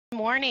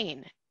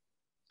morning,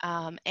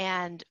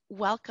 and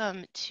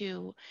welcome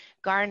to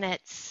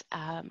GARNET's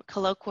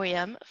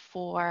Colloquium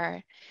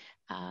for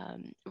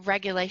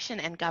Regulation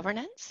and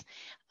Governance.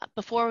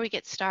 Before we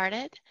get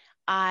started,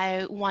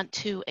 I want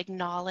to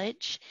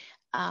acknowledge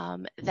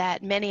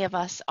that many of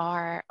us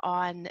are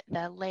on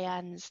the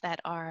lands that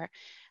are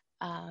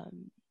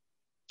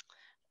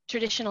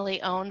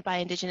traditionally owned by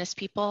Indigenous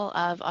people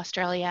of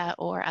Australia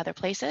or other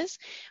places.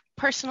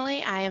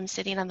 Personally, I am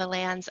sitting on the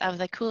lands of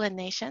the Kulin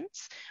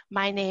Nations.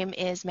 My name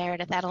is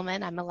Meredith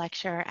Edelman. I'm a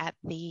lecturer at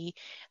the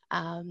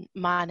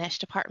Monash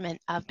Department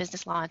of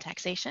Business Law and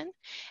Taxation.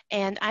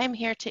 And I'm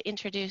here to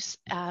introduce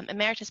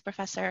Emeritus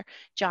Professor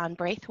John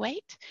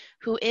Braithwaite,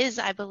 who is,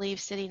 I believe,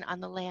 sitting on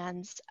the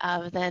lands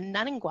of the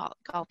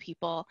Ngunnawal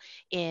people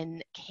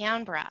in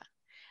Canberra.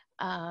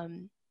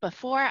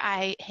 Before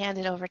I hand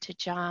it over to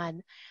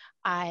John,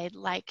 I'd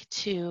like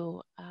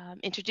to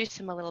introduce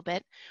him a little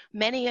bit.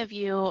 Many of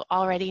you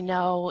already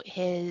know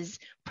his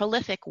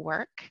prolific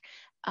work.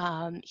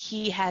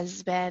 He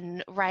has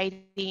been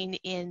writing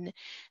in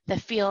the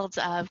fields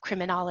of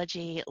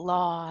criminology,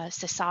 law,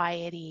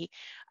 society,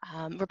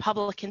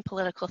 Republican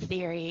political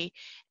theory,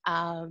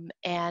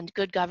 and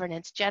good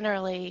governance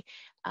generally,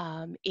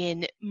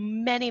 in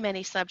many,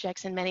 many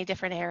subjects in many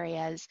different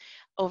areas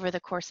over the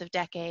course of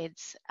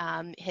decades.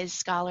 His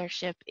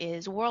scholarship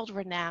is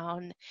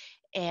world-renowned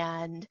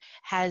and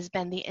has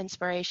been the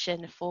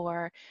inspiration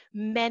for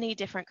many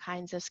different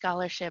kinds of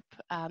scholarship,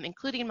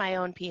 including my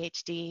own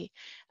PhD,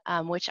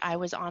 which I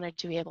was honored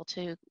to be able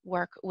to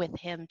work with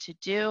him to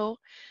do.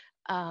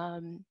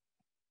 And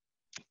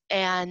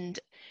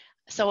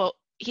so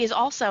he is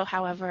also,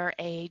 however,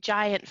 a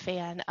giant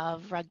fan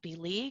of rugby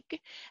league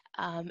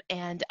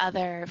and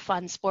other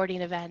fun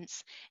sporting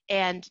events,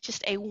 and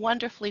just a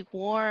wonderfully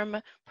warm,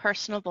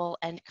 personable,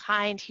 and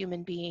kind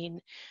human being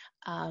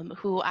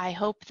who I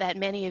hope that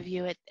many of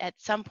you at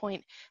some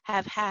point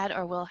have had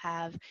or will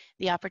have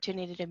the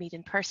opportunity to meet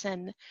in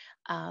person.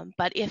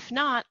 But if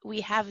not, we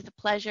have the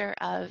pleasure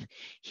of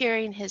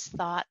hearing his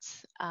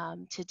thoughts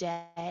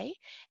today,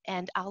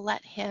 and I'll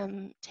let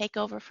him take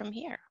over from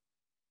here.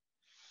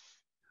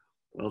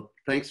 Well,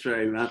 thanks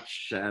very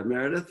much,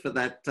 Meredith, for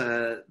that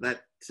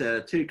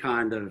too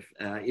kind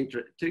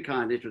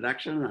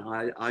introduction.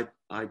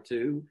 I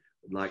too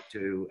would like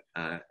to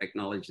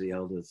acknowledge the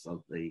elders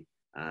of the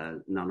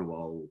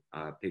Ngunnawal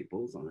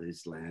peoples on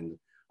whose land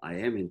I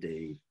am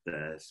indeed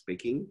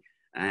speaking,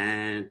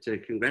 and to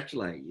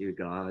congratulate you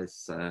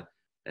guys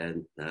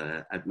and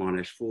at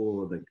Monash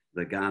for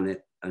the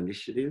GARNET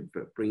initiative.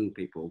 Bringing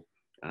people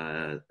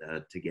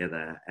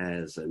together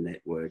as a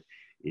network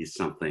is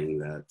something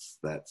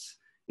that's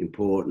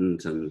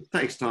important and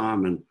takes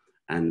time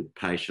and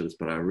patience,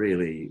 but I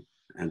really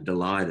am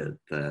delighted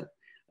that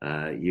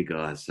you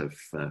guys have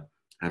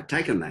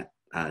taken that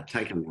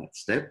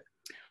step.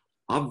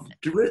 I've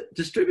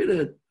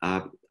distributed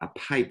a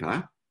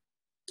paper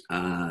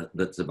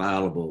that's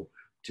available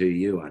to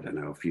you. I don't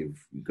know if you've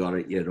got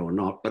it yet or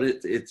not, but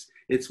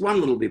it's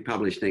one that'll be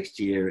published next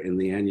year in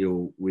the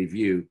annual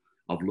review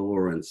of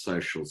law and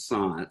social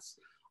science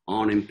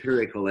on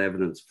empirical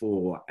evidence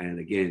for and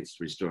against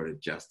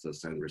restorative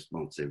justice and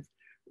responsive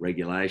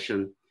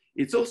regulation.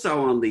 It's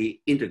also on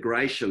the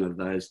integration of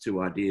those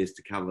two ideas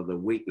to cover the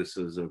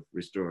weaknesses of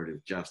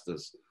restorative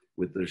justice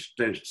with the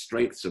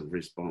strengths of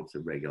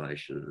responsive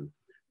regulation and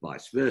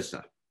vice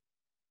versa.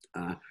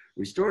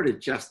 Restorative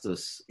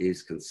justice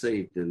is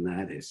conceived in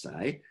that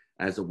essay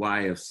as a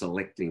way of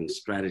selecting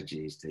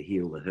strategies to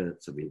heal the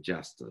hurts of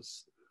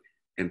injustice,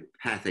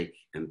 empathic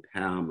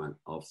empowerment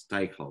of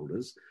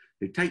stakeholders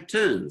who take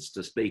turns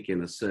to speak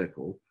in a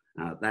circle.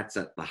 That's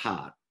at the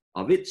heart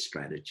of its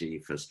strategy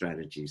for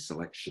strategy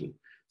selection.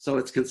 So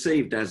it's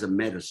conceived as a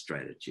meta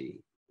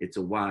strategy. It's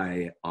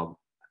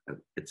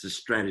a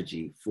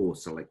strategy for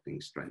selecting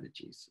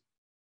strategies.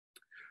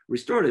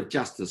 Restorative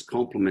justice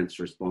complements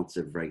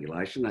responsive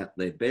regulation. At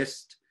their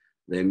best,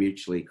 they're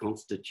mutually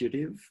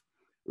constitutive.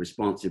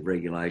 Responsive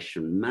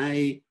regulation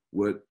may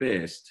work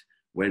best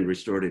when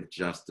restorative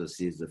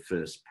justice is the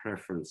first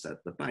preference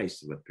at the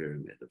base of a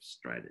pyramid of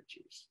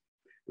strategies.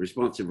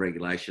 Responsive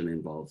regulation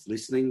involves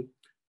listening,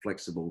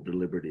 flexible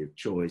deliberative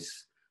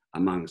choice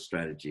among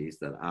strategies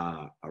that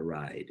are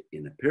arrayed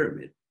in a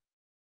pyramid.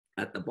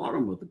 At the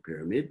bottom of the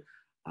pyramid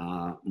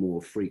are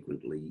more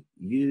frequently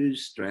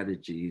used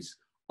strategies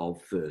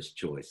of first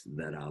choice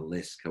that are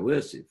less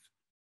coercive.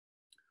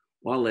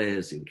 While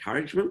there's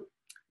encouragement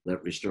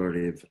that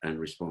restorative and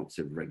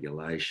responsive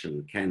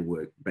regulation can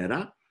work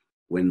better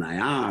when they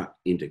are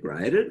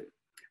integrated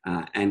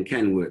and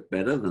can work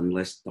better than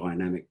less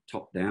dynamic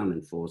top-down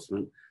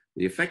enforcement,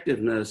 the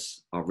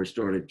effectiveness of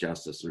restorative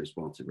justice and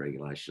responsive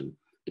regulation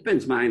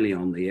depends mainly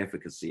on the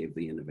efficacy of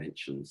the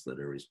interventions that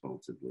are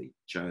responsibly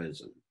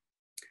chosen.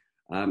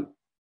 The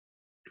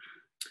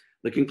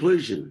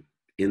conclusion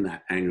in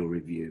that annual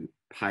review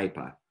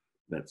paper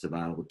that's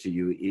available to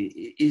you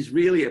is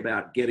really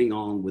about getting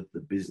on with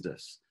the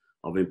business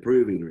of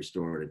improving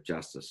restorative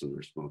justice and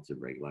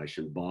responsive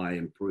regulation by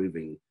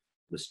improving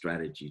the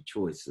strategy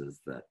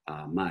choices that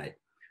are made.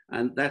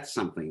 And that's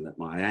something that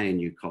my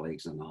ANU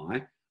colleagues and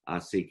I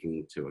are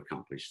seeking to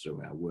accomplish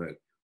through our work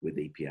with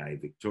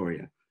EPA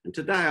Victoria. And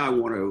today I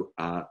want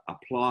to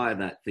apply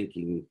that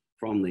thinking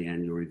from the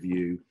annual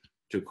review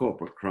to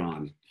corporate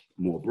crime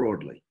more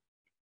broadly.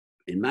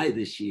 In May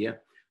this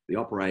year, the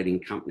operating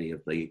company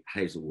of the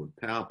Hazelwood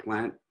Power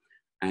Plant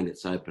and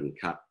its open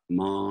cut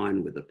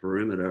mine with a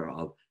perimeter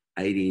of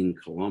 18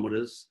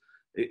 kilometres,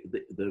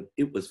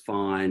 it was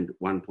fined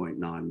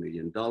 $1.9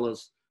 million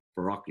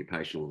for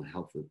Occupational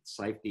Health and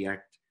Safety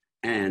Act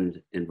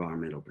and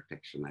Environmental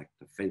Protection Act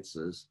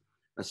offences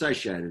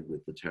associated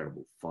with the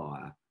terrible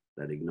fire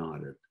that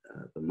ignited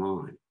the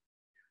mine.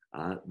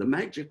 The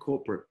major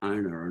corporate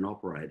owner and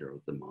operator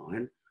of the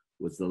mine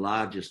was the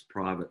largest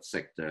private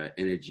sector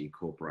energy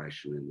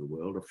corporation in the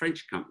world, a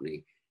French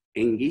company,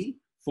 Engie,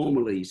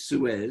 formerly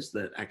Suez,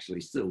 that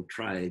actually still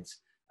trades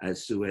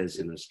as Suez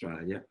in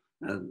Australia.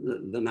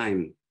 The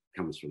name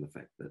comes from the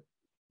fact that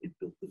it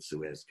built the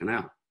Suez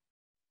Canal.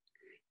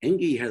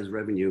 Engie has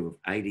revenue of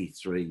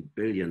 $83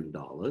 billion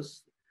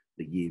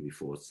the year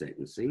before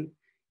sentencing.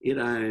 It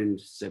owned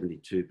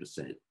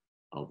 72%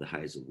 of the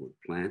Hazelwood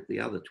plant. The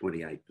other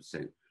 28%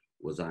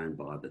 was owned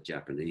by the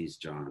Japanese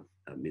giant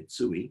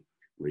Mitsui,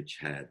 which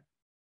had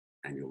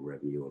annual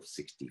revenue of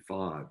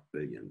 $65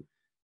 billion.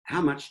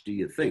 How much do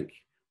you think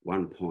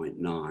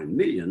 1.9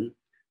 million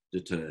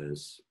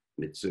deters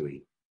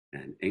Mitsui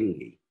and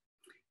Engie?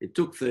 It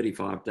took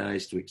 35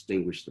 days to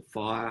extinguish the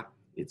fire.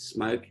 Its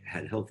smoke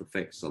had health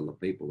effects on the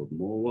people of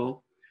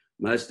Morwell.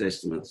 Most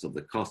estimates of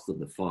the cost of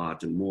the fire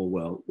to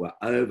Morwell were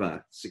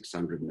over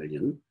 $600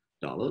 million,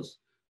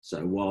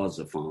 so was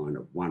a fine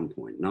of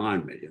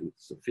 1.9 million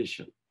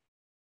sufficient?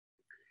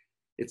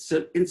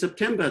 In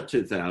September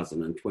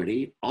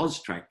 2020,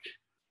 Austrac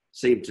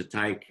seemed to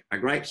take a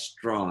great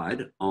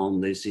stride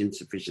on this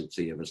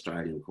insufficiency of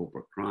Australian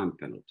corporate crime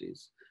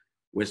penalties.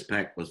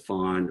 Westpac was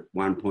fined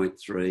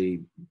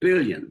 1.3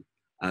 billion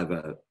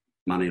over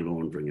money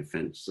laundering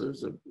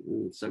offences, of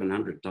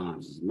 700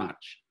 times as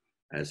much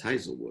as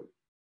Hazelwood.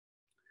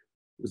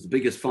 It was the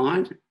biggest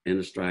fine in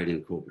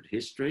Australian corporate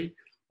history.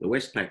 The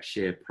Westpac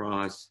share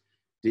price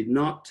did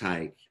not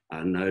take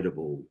a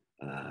notable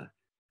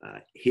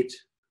hit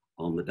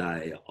on the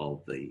day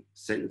of the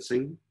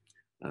sentencing,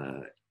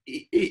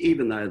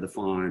 even though the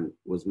fine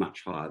was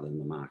much higher than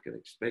the market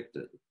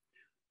expected.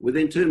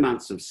 Within 2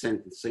 months of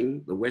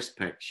sentencing, the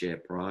Westpac share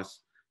price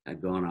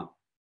had gone up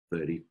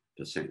 30%.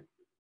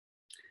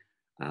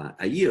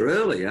 A year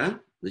earlier,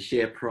 the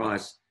share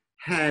price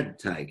had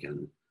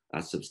taken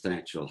a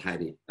substantial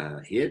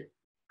hit,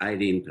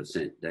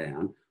 18%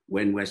 down,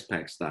 when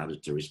Westpac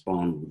started to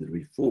respond with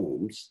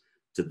reforms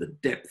to the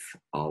depth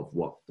of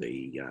what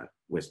the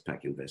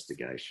Westpac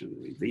investigation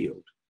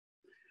revealed.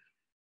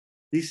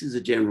 This is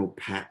a general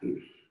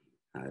pattern.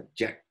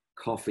 Jack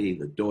Coffey,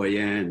 the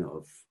doyen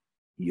of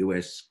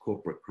US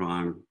corporate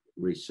crime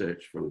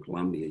research from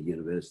Columbia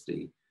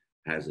University,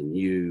 has a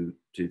new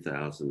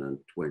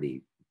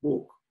 2020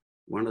 book.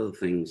 One of the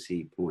things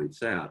he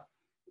points out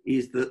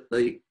is that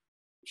the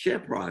share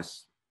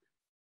price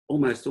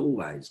almost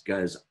always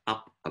goes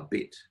up a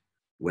bit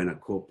when a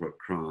corporate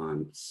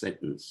crime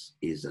sentence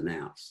is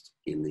announced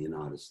in the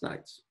United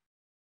States.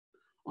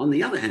 On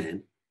the other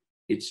hand,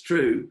 it's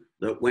true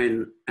that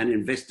when an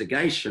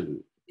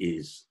investigation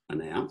is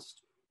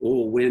announced,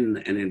 or when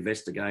an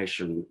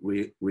investigation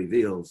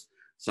reveals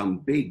some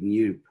big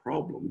new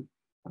problem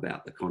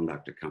about the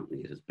conduct a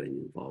company has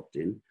been involved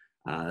in,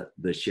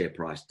 the share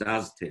price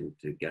does tend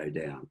to go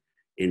down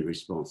in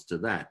response to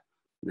that.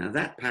 Now,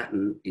 that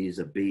pattern is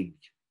a big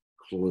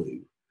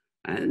clue.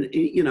 And,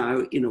 you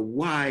know, in a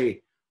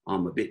way,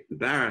 I'm a bit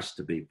embarrassed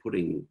to be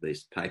putting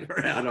this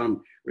paper out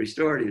on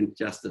restorative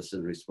justice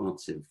and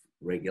responsive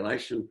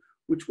regulation,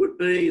 which would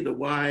be the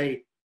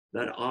way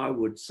that I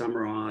would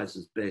summarise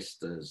as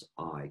best as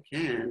I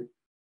can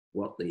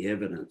what the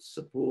evidence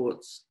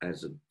supports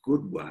as a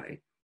good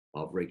way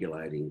of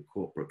regulating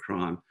corporate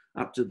crime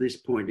up to this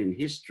point in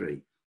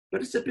history.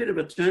 But it's a bit of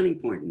a turning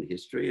point in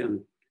history, and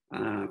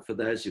for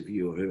those of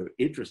you who are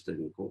interested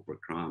in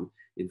corporate crime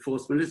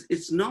enforcement,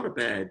 it's not a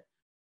bad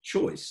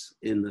choice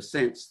in the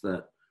sense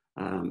that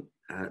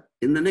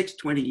in the next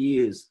 20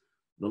 years,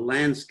 the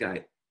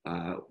landscape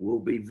will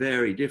be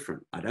very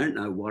different. I don't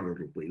know what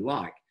it'll be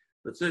like,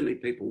 but certainly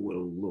people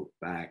will look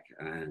back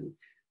and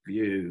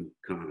view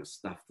kind of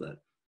stuff that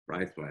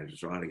Braithwaite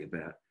is writing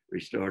about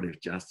restorative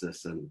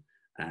justice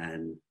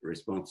and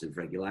responsive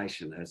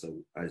regulation as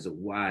a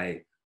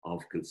way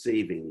of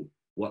conceiving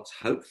what's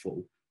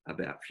hopeful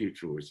about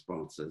future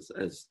responses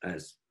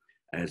as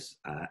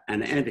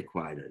an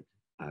antiquated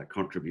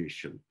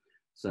contribution.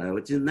 So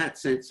it's in that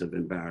sense of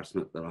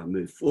embarrassment that I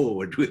move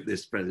forward with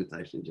this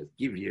presentation, just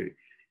give you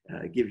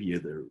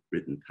the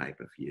written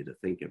paper for you to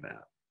think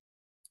about,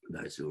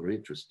 those who are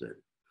interested.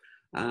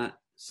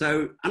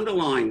 So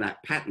underlying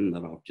that pattern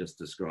that I've just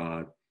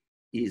described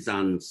is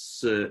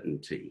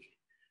uncertainty.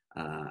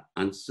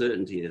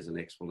 Uncertainty is an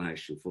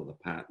explanation for the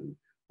pattern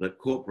that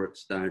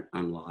corporates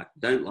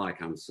don't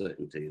like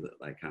uncertainty that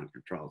they can't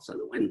control. So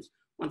that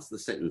once the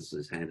sentence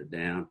is handed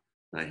down,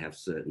 they have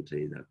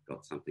certainty, they've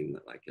got something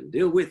that they can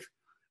deal with,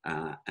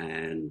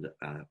 and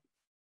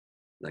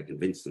they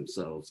convince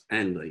themselves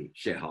and the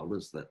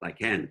shareholders that they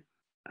can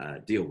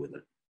deal with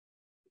it.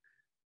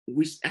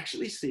 We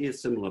actually see a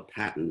similar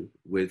pattern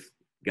with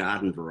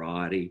garden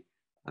variety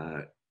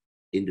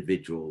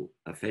individual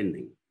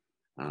offending.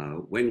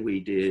 When we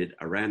did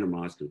a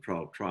randomised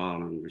controlled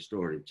trial on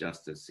restorative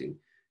justice in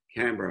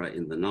Canberra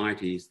in the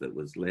 90s that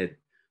was led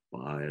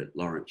by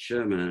Lawrence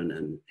Sherman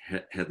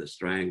and Heather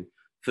Strang,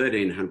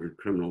 1,300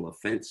 criminal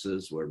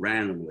offences were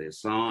randomly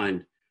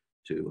assigned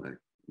to a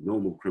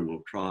normal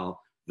criminal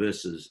trial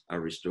versus a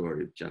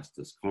restorative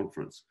justice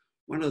conference.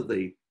 One of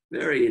the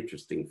very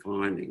interesting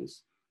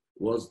findings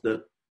was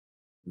that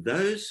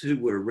those who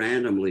were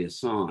randomly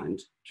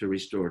assigned to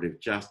restorative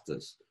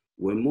justice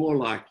were more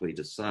likely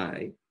to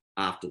say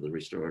after the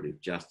restorative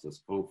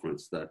justice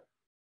conference that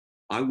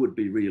I would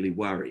be really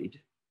worried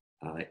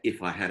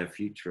if I had a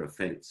future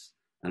offence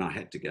and I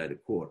had to go to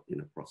court in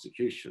a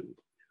prosecution.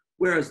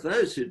 Whereas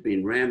those who'd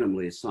been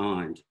randomly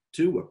assigned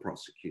to a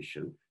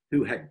prosecution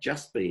who had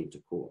just been to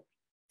court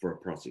for a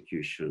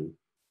prosecution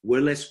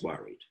were less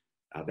worried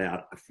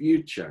about a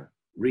future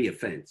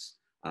re-offence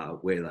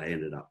where they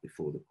ended up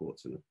before the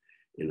courts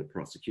in a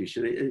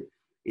prosecution.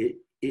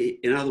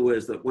 In other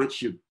words, that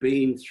once you've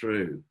been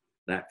through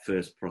that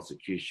first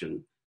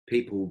prosecution,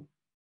 people,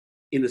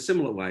 in a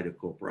similar way to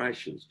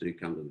corporations, do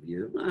come to the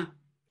view,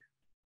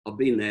 I've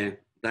been there,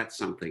 that's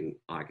something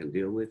I can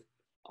deal with.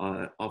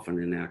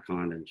 Often in our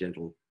kind and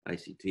gentle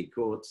ACT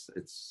courts,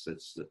 it's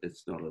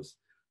not as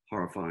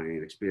horrifying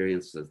an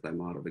experience as they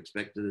might have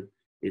expected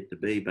it to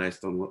be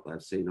based on what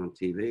they've seen on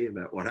TV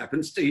about what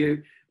happens to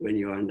you when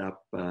you end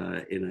up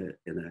in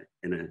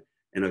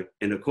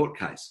a court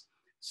case.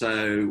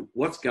 So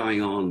what's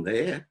going on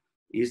there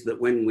is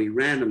that when we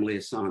randomly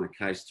assign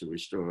a case to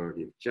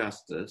restorative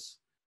justice,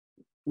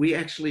 we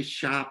actually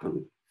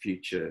sharpen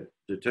future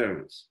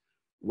deterrence.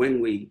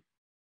 When we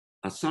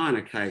assign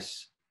a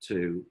case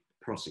to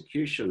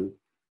prosecution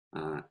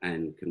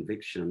and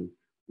conviction,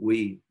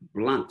 we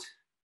blunt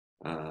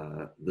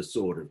the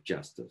sword of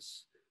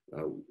justice.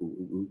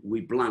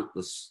 We blunt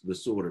the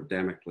sword of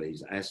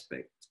Damocles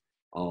aspect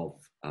of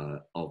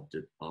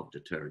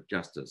deterrent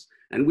justice.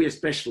 And we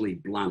especially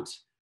blunt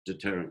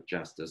deterrent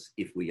justice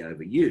if we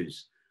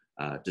overuse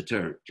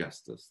deterrent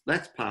justice.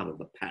 That's part of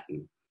the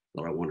pattern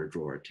that I want to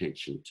draw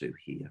attention to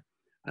here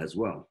as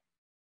well.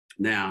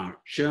 Now,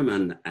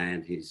 Sherman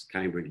and his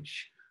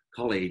Cambridge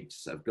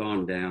colleagues have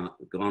gone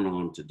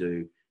on to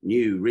do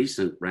new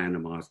recent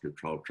randomised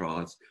controlled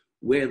trials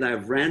where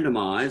they've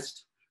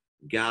randomised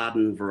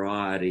garden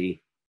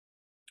variety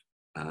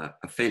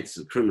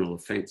offences, criminal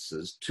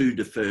offences, to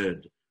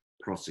deferred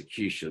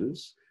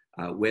prosecutions,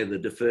 where the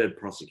deferred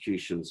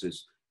prosecutions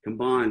is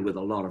combined with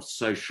a lot of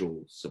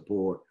social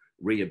support,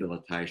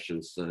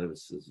 rehabilitation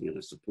services,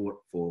 support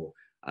for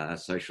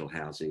social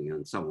housing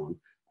and so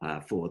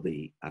on for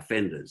the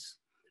offenders.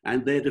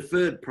 And their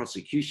deferred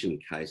prosecution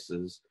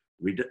cases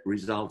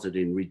resulted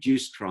in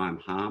reduced crime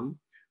harm,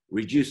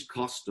 reduced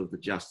cost of the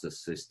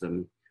justice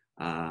system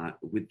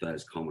with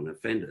those common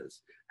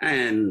offenders,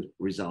 and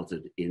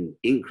resulted in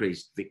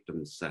increased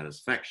victim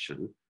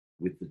satisfaction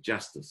with the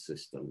justice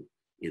system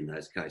in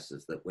those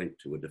cases that went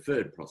to a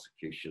deferred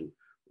prosecution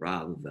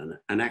rather than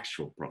an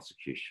actual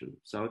prosecution.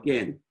 So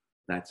again,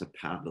 that's a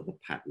part of the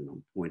pattern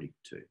I'm pointing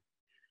to.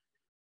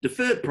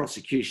 Deferred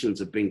prosecutions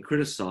have been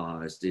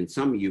criticised in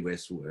some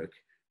US work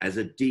as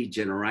a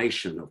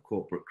degeneration of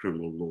corporate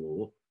criminal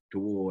law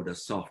toward a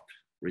soft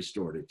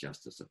restorative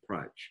justice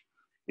approach.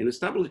 In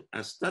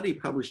a study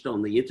published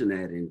on the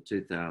internet in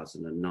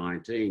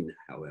 2019,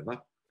 however,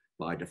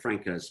 by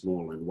DeFranco,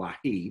 Small and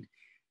Waheed,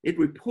 it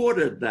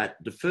reported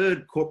that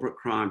deferred corporate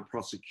crime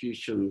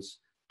prosecutions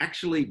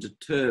actually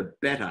deter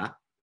better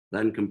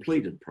than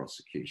completed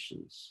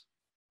prosecutions.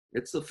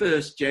 It's the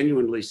first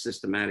genuinely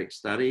systematic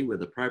study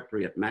with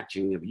appropriate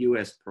matching of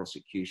US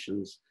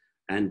prosecutions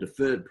and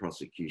deferred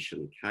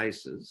prosecution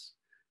cases.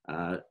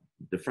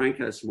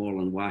 DeFranco,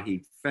 Small and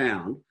Waheed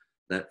found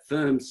that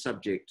firms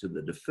subject to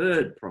the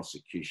deferred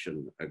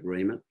prosecution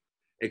agreement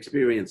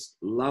experienced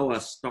lower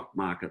stock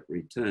market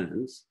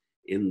returns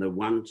in the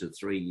 1 to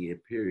 3 year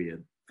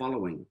period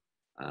following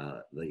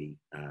the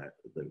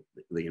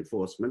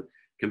enforcement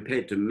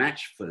compared to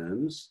match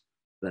firms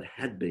that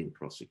had been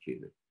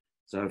prosecuted.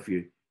 So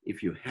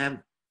if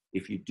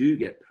you do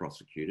get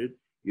prosecuted,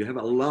 you have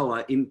a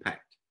lower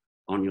impact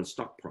on your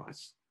stock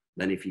price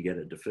than if you get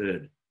a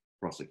deferred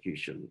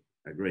prosecution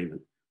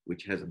agreement,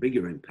 which has a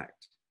bigger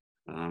impact.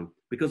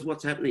 Because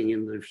what's happening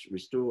in the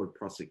restored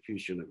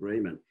prosecution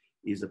agreement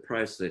is a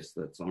process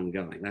that's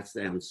ongoing. That's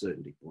the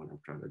uncertainty point I'm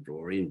trying to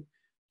draw in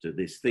to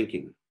this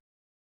thinking.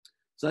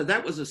 So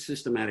that was a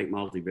systematic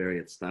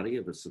multivariate study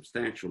of a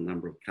substantial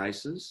number of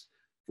cases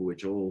for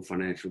which all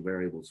financial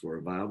variables were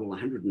available,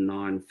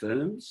 109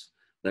 firms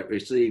that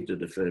received a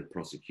deferred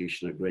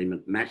prosecution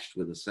agreement matched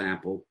with a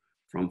sample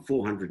from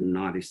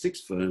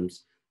 496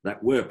 firms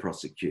that were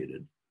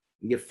prosecuted.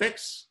 The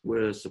effects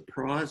were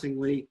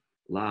surprisingly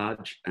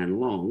large and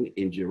long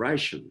in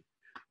duration.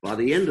 By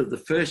the end of the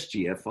first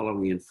year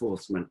following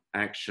enforcement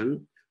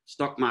action,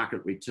 stock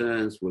market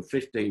returns were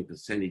 15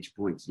 percentage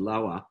points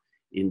lower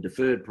in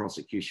deferred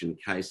prosecution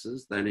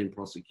cases than in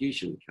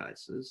prosecution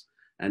cases,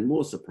 and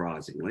more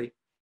surprisingly,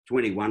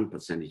 21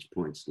 percentage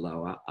points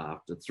lower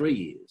after 3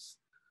 years.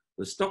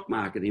 The stock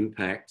market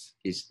impact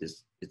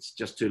it's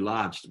just too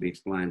large to be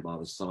explained by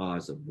the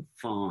size of the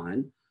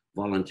fine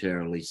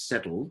voluntarily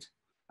settled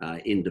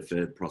in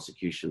deferred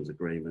prosecutions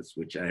agreements,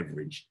 which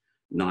averaged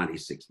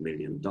 $96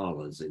 million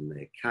in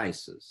their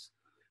cases.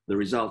 The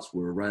results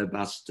were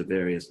robust to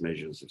various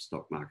measures of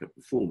stock market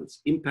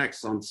performance.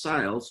 Impacts on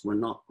sales were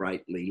not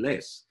greatly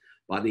less.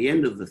 By the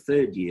end of the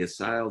third year,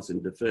 sales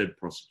in deferred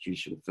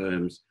prosecution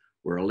firms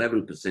were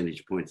 11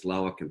 percentage points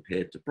lower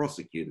compared to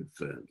prosecuted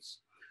firms.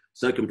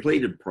 So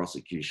completed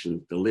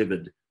prosecutions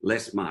delivered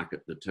less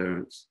market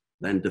deterrence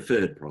than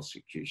deferred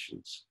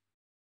prosecutions.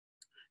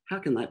 How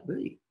can that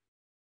be?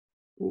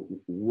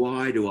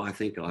 Why do I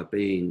think I've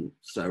been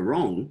so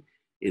wrong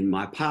in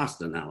my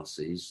past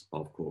analyses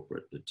of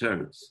corporate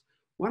deterrence?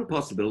 One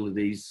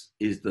possibility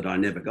is that I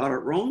never got it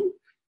wrong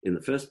in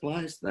the first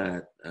place,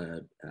 that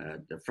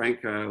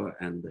DeFranco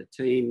and the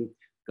team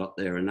got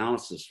their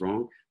analysis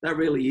wrong. That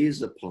really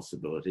is a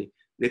possibility.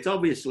 It's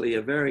obviously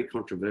a very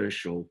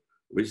controversial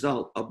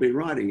result. I've been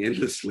writing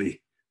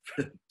endlessly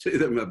to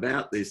them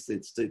about this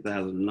since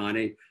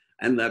 2019,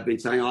 and they've been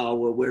saying, oh,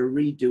 well, we're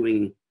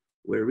redoing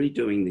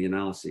the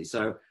analysis.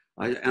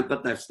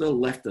 But they've still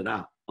left it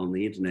up on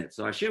the internet.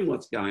 So I assume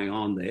what's going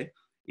on there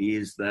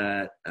is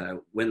that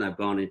when they've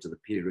gone into the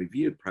peer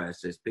review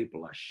process,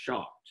 people are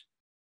shocked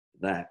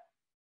that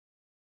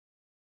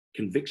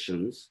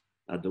convictions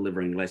are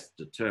delivering less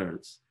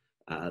deterrence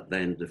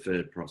than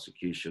deferred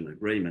prosecution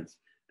agreements,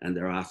 and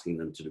they're asking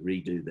them to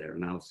redo their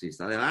analysis.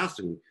 They're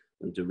asking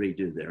them to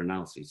redo their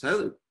analysis.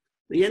 So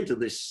the end of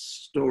this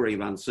story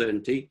of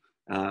uncertainty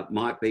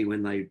might be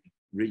when they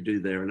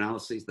redo their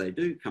analyses, they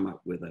do come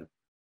up with a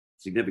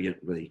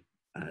significantly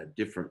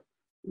different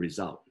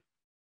result.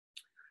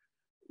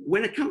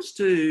 When it comes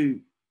to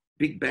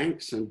big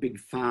banks and big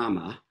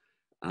pharma,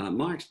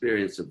 my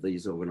experience of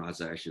these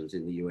organisations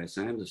in the US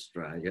and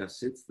Australia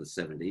since the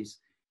 70s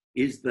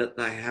is that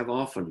they have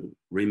often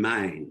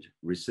remained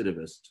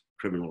recidivist,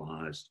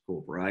 criminalised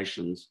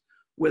corporations,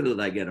 whether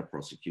they get a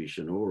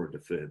prosecution or a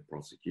deferred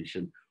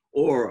prosecution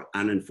or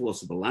an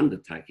enforceable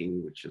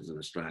undertaking, which is an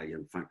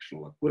Australian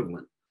functional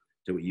equivalent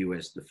to a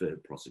US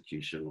deferred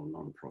prosecution or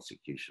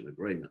non-prosecution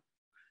agreement.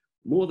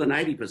 More than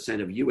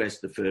 80% of US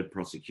deferred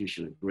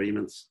prosecution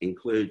agreements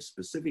include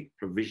specific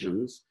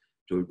provisions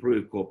to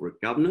improve corporate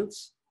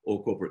governance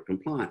or corporate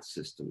compliance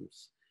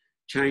systems.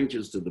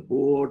 Changes to the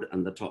board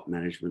and the top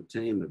management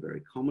team are very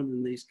common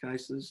in these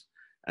cases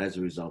as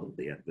a result of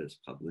the adverse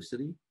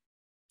publicity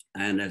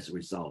and as a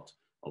result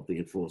of the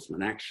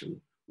enforcement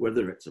action,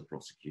 whether it's a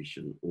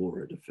prosecution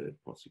or a deferred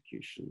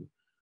prosecution.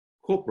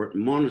 Corporate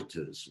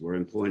monitors were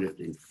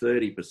appointed in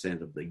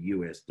 30% of the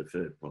US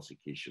deferred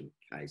prosecution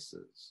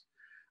cases.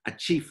 A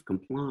chief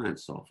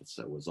compliance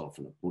officer was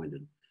often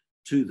appointed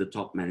to the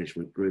top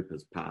management group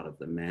as part of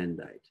the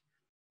mandate.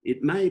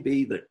 It may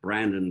be that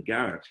Brandon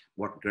Garrett,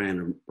 what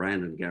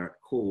Brandon Garrett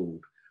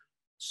called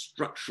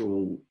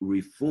structural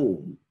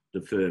reform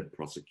deferred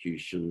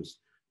prosecutions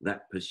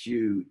that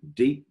pursue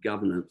deep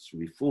governance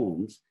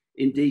reforms,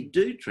 indeed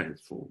do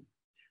transform.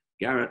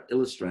 Garrett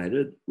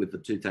illustrated with the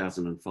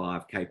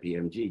 2005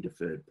 KPMG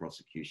deferred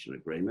prosecution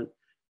agreement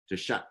to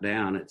shut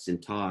down its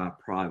entire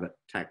private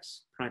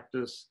tax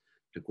practice,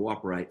 to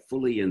cooperate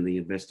fully in the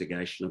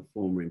investigation of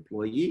former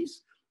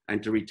employees,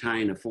 and to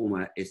retain a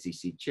former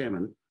SEC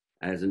chairman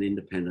as an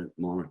independent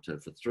monitor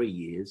for 3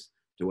 years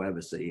to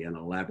oversee an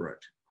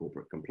elaborate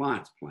corporate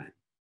compliance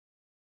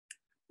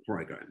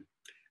program.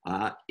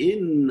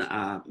 In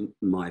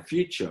my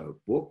future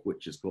book,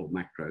 which is called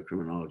Macro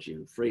Criminology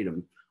and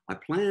Freedom, I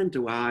plan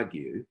to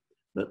argue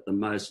that the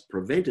most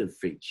preventive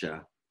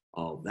feature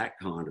of that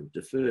kind of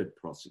deferred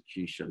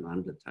prosecution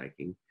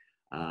undertaking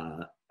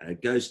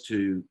goes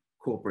to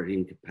corporate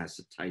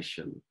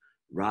incapacitation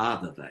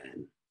rather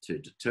than to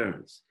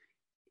deterrence.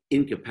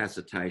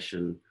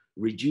 Incapacitation,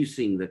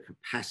 reducing the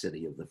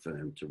capacity of the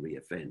firm to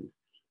reoffend,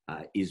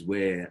 is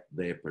where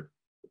their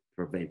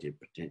preventive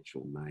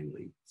potential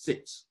mainly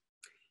sits.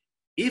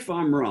 If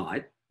I'm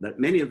right that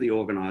many of the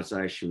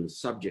organisations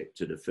subject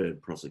to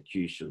deferred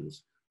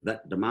prosecutions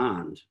that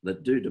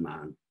do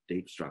demand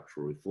deep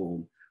structural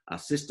reform are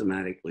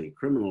systematically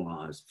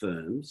criminalised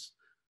firms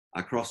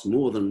across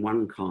more than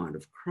one kind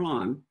of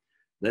crime,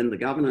 then the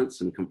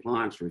governance and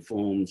compliance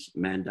reforms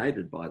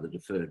mandated by the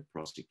deferred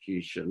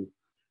prosecution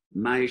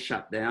may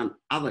shut down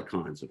other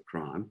kinds of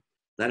crime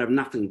that have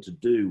nothing to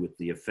do with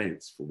the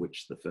offence for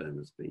which the firm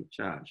has been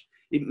charged.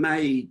 It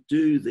may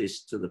do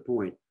this to the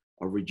point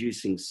of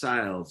reducing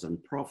sales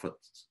and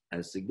profits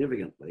as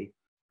significantly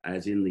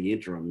as in the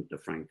interim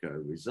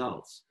DeFranco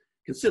results.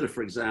 Consider,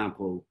 for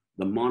example,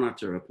 the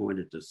monitor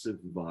appointed to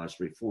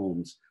supervise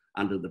reforms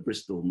under the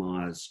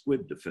Bristol-Myers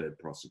Squibb deferred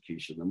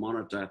prosecution. The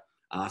monitor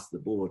asked the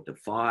board to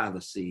fire the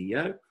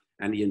CEO,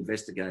 and he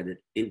investigated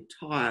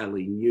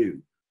entirely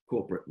new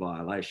corporate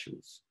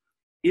violations.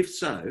 If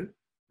so,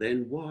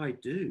 then why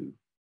do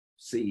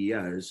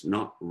CEOs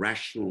not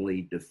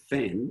rationally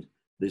defend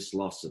this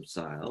loss of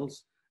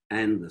sales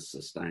and the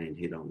sustained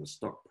hit on the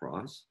stock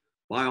price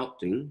by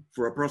opting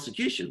for a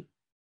prosecution?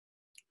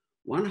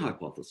 One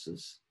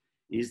hypothesis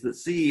is that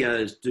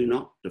CEOs do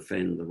not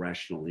defend the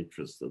rational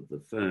interests of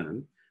the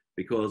firm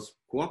because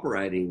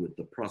cooperating with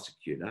the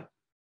prosecutor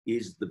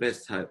is the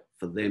best hope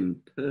for them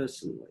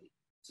personally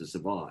to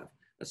survive.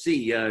 A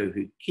CEO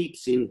who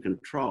keeps in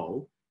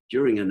control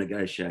during a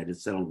negotiated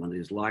settlement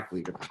is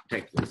likely to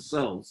protect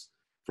themselves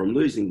from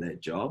losing their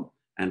job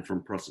and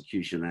from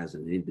prosecution as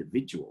an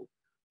individual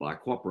by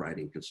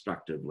cooperating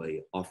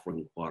constructively,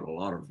 offering quite a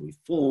lot of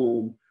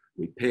reform,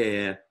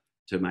 repair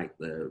to make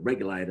the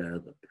regulator,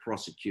 the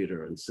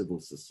prosecutor and civil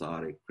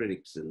society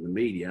critics in the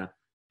media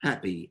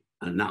happy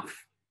enough.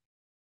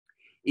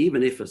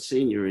 Even if a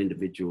senior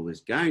individual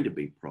is going to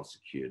be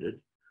prosecuted,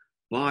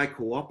 by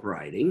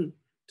cooperating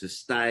to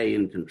stay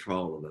in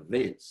control of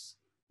events,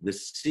 the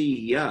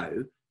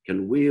CEO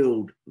can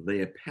wield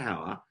their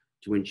power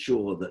to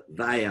ensure that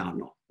they are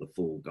not the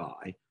fool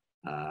guy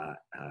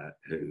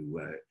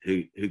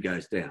who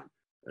goes down,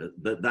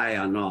 that they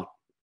are not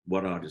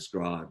what I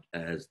described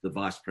as the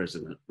vice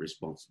president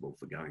responsible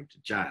for going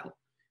to jail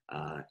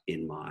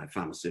in my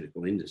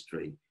pharmaceutical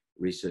industry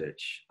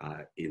research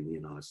in the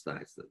United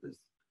States. That there's,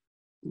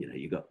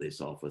 you got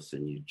this office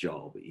and your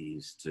job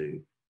is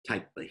to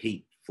take the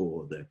heat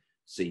for the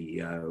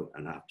CEO,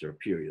 and after a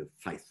period of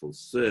faithful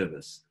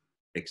service,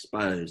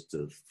 exposed to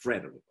the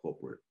threat of a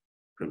corporate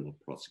criminal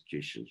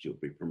prosecutions, you'll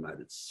be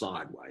promoted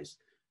sideways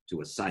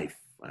to a safe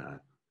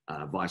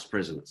vice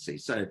presidency.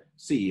 So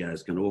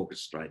CEOs can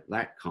orchestrate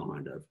that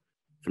kind of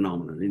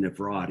phenomenon in a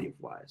variety of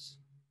ways.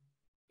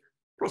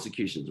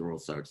 Prosecutions are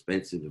also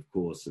expensive, of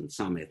course, and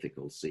some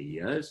ethical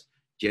CEOs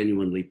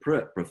genuinely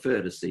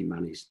prefer to see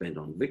money spent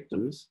on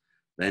victims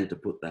than to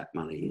put that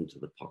money into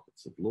the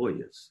pockets of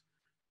lawyers.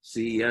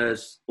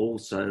 CEOs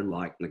also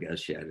like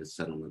negotiated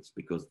settlements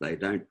because they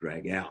don't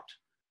drag out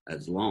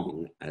as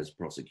long as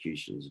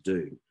prosecutions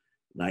do.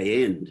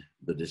 They end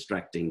the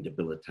distracting,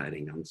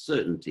 debilitating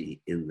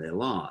uncertainty in their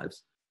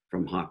lives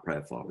from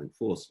high-profile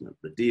enforcement.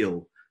 The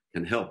deal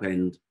can help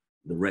end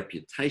the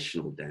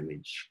reputational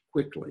damage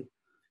quickly.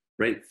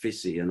 Brent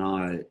Fissy and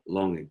I,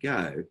 long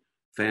ago,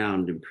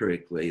 found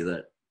empirically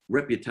that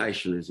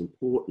reputation is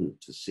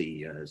important to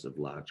CEOs of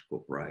large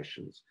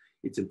corporations.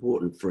 It's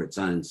important for its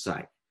own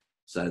sake.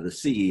 So the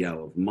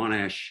CEO of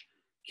Monash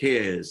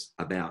cares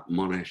about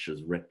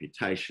Monash's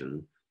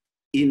reputation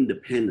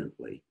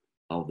independently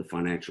of the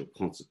financial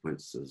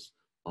consequences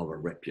of a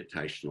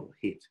reputational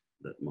hit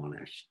that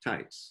Monash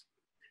takes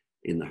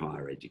in the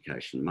higher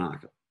education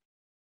market.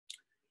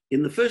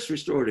 In the first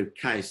restorative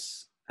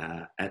case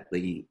at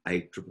the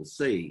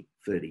ACCC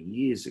 30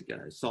 years ago,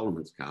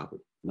 Solomon's Carpet,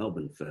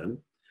 Melbourne firm,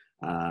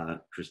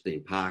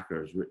 Christine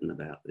Parker has written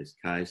about this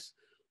case.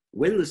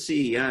 When the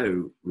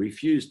CEO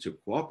refused to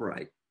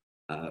cooperate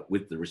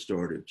with the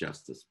restorative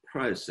justice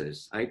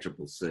process,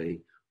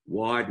 ACCC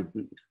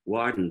widened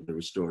the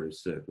restorative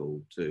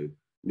circle to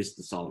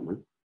Mr.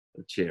 Solomon,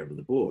 the chair of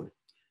the board.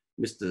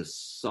 Mr.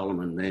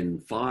 Solomon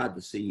then fired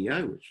the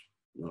CEO, which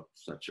is not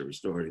such a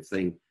restorative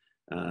thing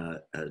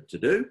to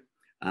do,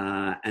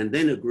 and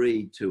then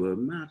agreed to a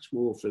much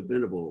more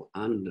formidable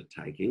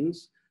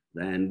undertakings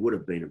than would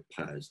have been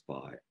imposed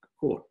by a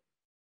court.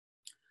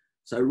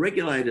 So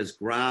regulators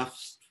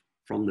grasped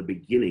from the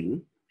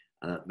beginning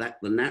that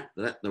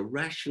the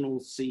rational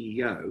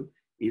CEO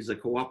is a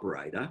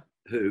cooperator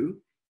who,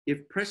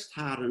 if pressed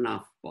hard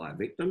enough by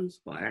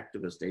victims, by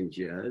activist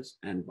NGOs,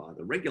 and by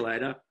the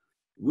regulator,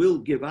 will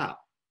give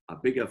up a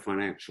bigger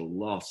financial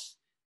loss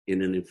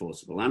in an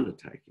enforceable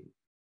undertaking.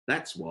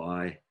 That's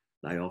why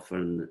they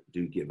often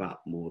do give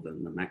up more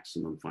than the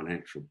maximum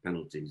financial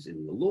penalties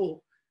in the law,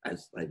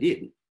 as they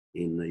did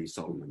in the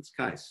Solomon's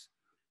case.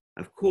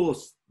 Of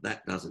course,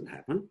 that doesn't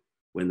happen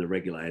when the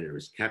regulator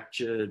is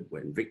captured,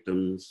 when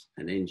victims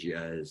and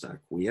NGOs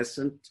are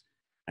quiescent,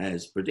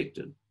 as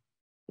predicted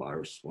by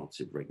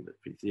responsive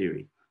regulatory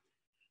theory.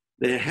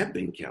 There have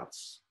been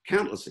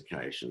countless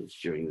occasions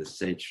during this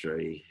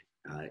century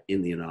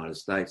in the United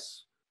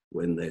States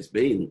when there's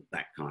been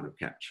that kind of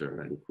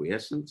capture and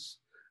quiescence,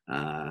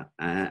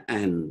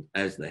 and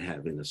as they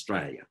have in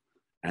Australia,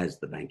 as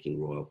the Banking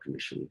Royal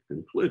Commission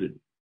concluded.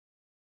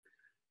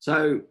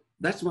 So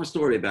that's my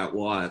story about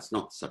why it's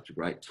not such a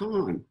great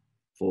time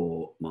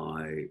for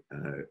my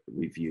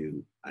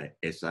review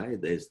essay.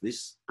 There's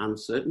this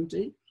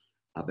uncertainty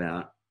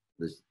about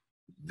this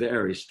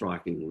very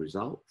striking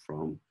result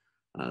from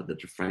the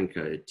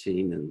DeFranco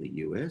team in the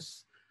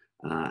US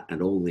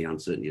and all the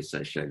uncertainty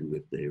associated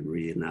with their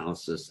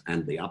reanalysis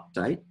and the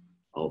update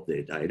of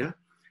their data.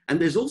 And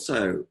there's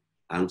also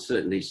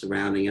uncertainty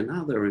surrounding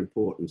another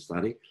important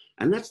study,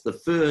 and that's the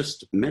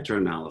first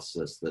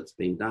meta-analysis that's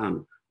been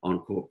done on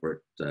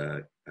corporate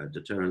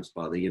deterrence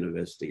by the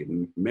University of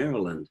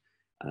Maryland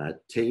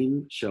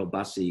team,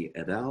 Shelbussi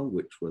et al.,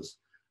 which was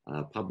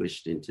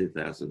published in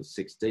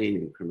 2016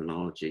 in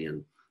Criminology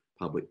and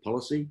Public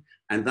Policy.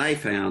 And they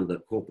found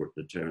that corporate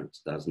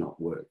deterrence does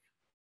not work.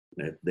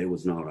 there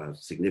was not a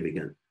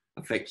significant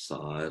effect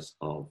size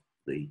of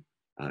the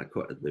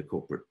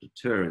corporate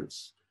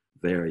deterrence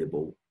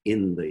variable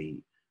in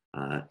the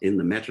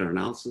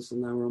meta-analysis,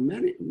 and they were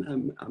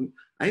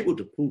able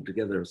to pull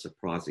together a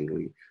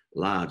surprisingly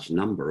large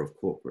number of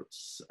corporate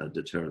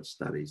deterrence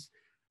studies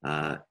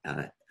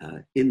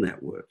in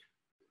that work.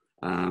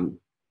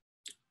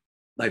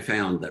 They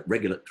found that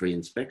regulatory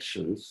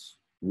inspections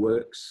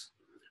works,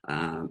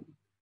 but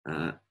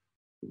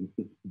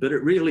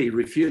it really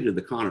refuted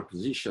the kind of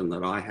position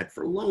that I had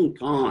for a long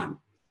time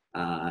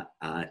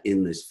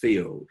in this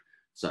field.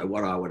 So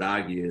what I would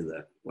argue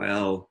that,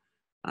 well,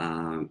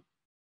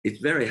 it's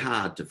very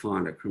hard to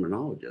find a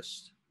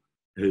criminologist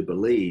who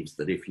believes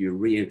that if you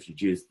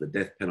reintroduce the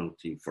death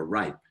penalty for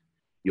rape,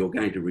 you're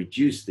going to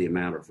reduce the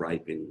amount of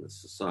rape in the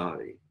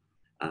society.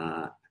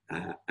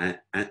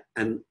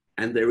 And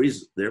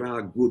there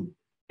are good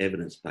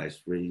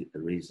evidence-based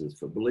reasons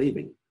for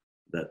believing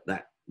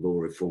that law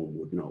reform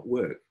would not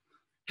work.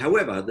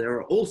 However, there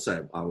are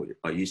also,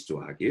 I used to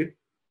argue,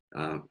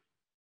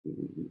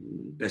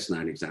 best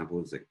known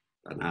example is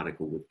an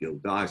article with Gil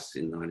Geist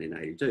in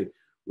 1982.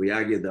 We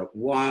argued that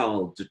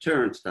while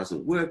deterrence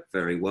doesn't work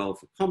very well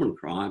for common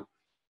crime,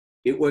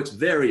 it works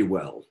very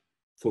well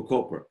for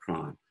corporate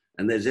crime.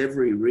 And there's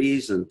every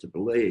reason to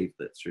believe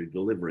that through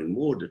delivering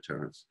more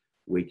deterrence,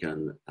 we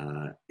can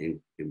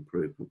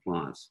improve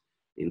compliance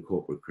in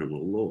corporate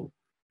criminal law.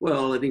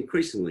 Well, it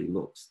increasingly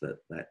looks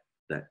that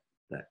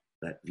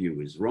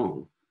view is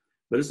wrong.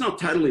 But it's not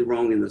totally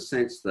wrong in the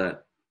sense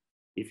that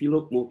if you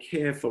look more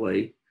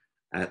carefully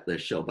at the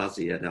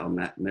Shelbuzzi et al.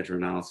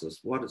 Meta-analysis,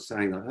 what it's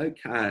saying that,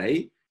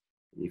 okay,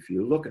 if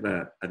you look at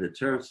a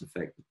deterrence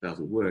effect, it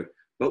doesn't work.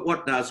 But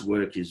what does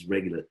work is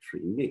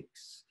regulatory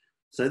mix.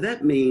 So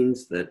that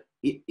means that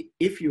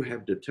if you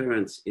have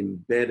deterrence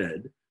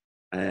embedded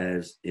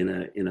as in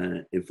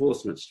an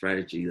enforcement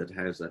strategy that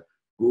has a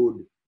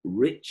good,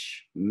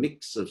 rich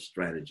mix of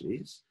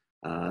strategies,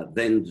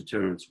 then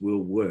deterrence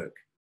will work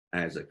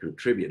as a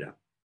contributor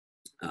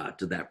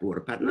to that broader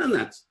pattern.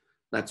 And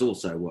that's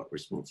also what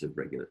responsive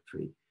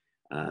regulatory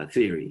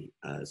theory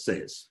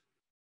says.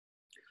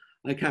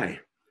 Okay,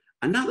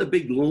 another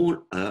big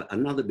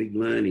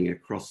learning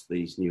across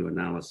these new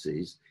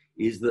analyses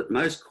is that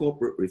most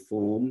corporate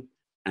reform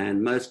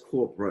and most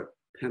corporate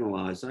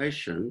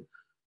penalisation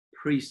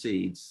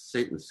precedes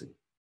sentencing.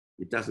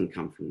 It doesn't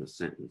come from the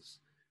sentence.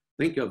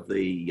 Think of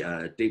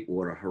the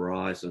Deepwater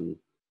Horizon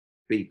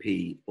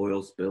BP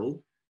oil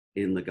spill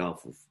in the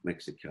Gulf of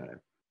Mexico.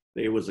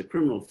 There was a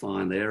criminal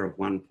fine there of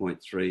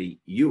 $1.3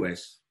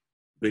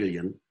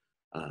 billion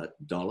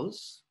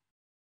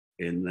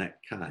in that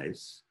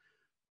case,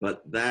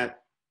 but that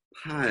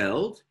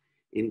paled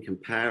in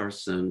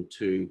comparison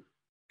to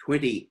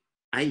 $28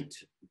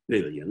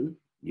 billion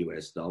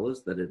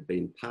that had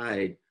been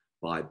paid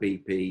by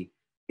BP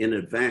in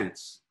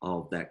advance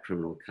of that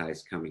criminal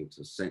case coming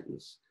to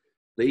sentence.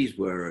 These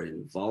were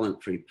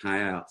involuntary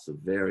payouts of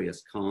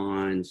various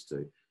kinds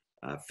to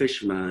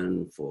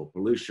fishermen for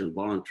pollution,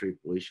 voluntary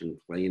pollution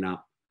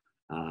cleanup,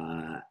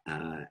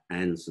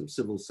 and some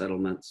civil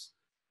settlements.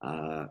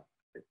 A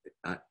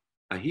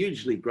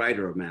hugely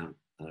greater amount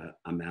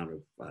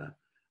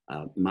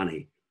of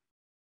money.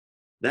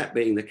 That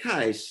being the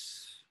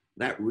case,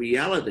 that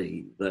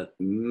reality that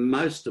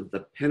most of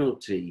the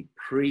penalty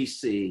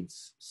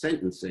precedes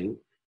sentencing,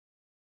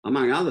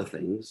 among other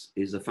things,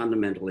 is a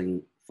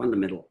fundamental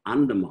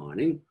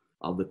undermining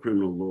of the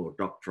criminal law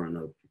doctrine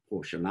of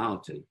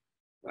proportionality.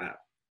 Wow.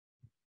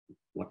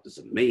 What does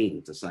it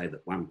mean to say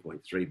that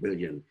 1.3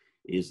 billion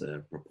is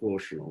a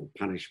proportional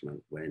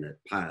punishment when it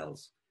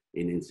pales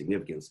in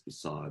insignificance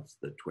besides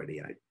the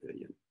 28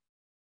 billion?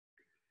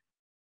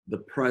 The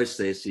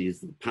process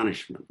is the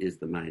punishment, is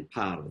the main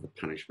part of the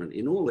punishment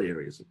in all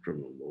areas of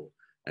criminal law,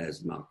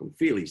 as Malcolm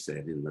Feely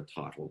said in the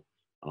title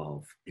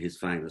of his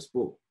famous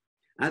book.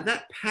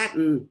 That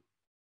pattern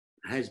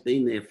has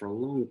been there for a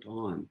long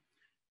time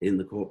in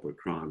the corporate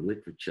crime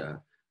literature.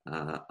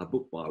 A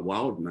book by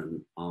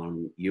Wildman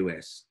on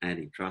US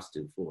antitrust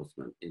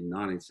enforcement in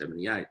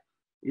 1978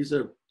 is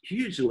a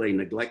hugely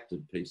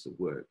neglected piece of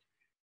work.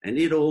 And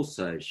it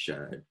also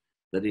showed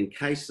that in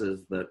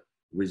cases that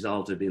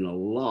resulted in a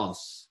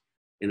loss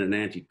in an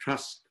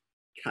antitrust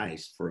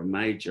case for a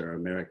major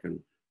American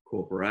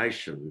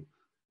corporation,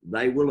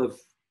 they will have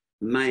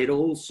made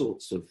all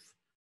sorts of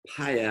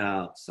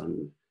payouts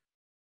and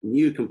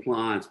new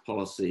compliance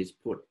policies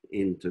put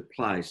into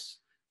place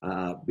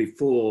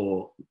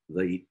before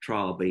the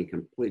trial being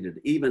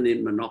completed, even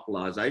in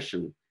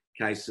monopolisation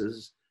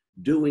cases,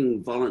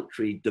 doing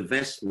voluntary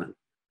divestment,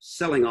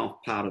 selling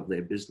off part of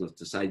their business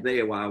to say, there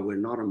you are, we're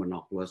not a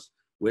monopolist,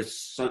 we've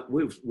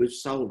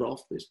sold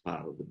off this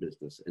part of the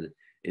business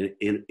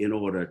in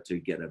order to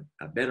get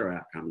a better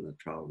outcome in the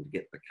trial and to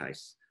get the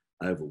case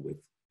over with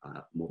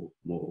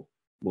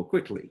more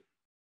quickly.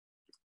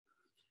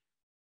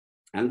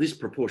 And this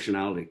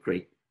proportionality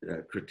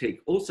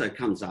critique also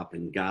comes up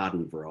in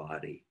garden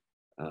variety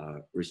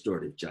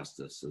restorative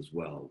justice as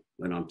well.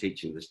 When I'm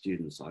teaching the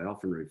students, I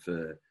often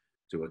refer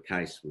to a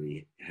case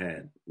we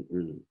had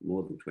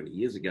more than 20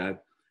 years ago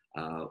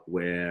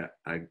where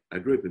a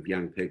group of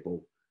young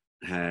people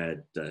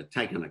had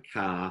taken a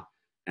car,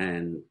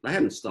 and they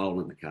hadn't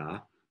stolen the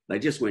car. They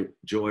just went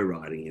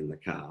joyriding in the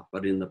car.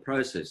 But in the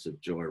process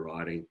of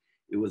joyriding,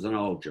 it was an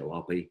old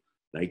jalopy.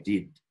 They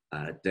did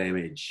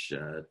damage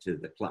to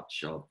the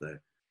clutch of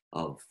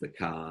the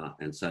car.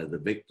 And so the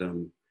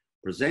victim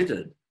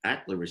presented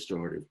at the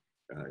Restorative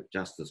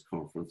Justice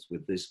Conference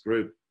with this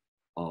group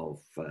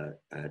of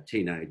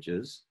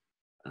teenagers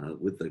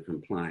with the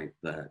complaint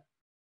that,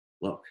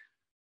 look,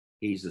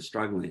 he's a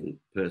struggling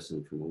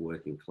person from a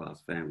working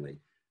class family.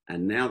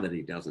 And now that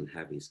he doesn't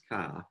have his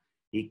car,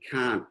 he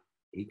can't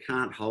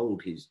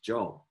hold his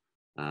job.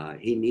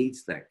 He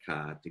needs that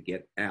car to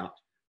get out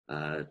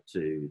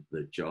to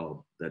the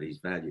job that he's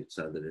valued,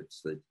 so that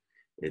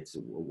it's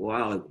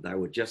while they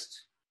were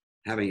just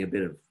having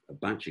a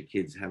bunch of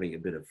kids having a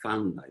bit of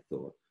fun, they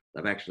thought,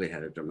 they've actually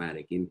had a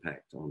dramatic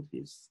impact on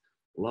his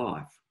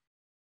life.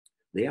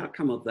 The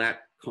outcome of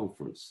that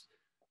conference,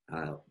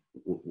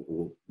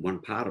 one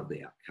part of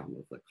the outcome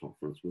of the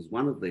conference, was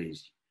one of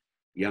these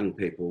young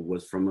people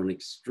was from an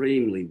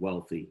extremely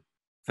wealthy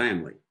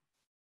family.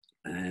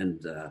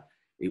 And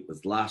it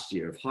was last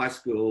year of high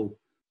school,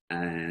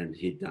 and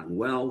he'd done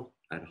well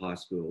at high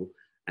school,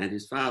 and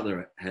his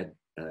father had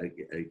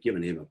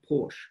given him a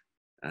Porsche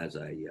as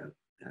a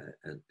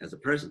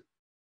present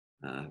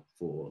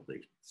for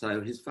the.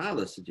 So his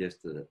father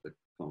suggested at the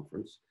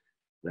conference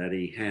that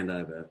he hand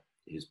over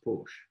his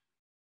Porsche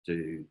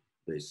to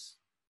this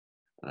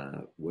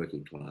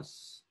working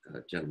class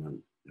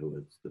gentleman who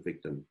was the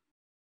victim,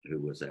 who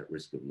was at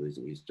risk of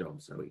losing his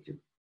job, so he could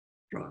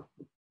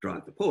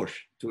drive the Porsche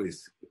to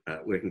his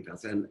working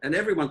class, and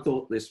everyone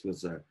thought this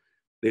was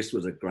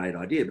a great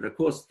idea. But of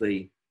course,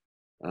 the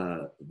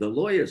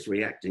lawyers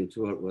reacting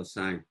to it were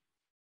saying,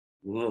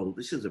 "Well,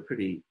 this is a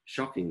pretty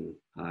shocking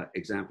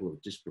example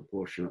of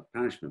disproportionate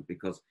punishment,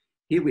 because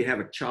here we have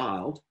a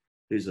child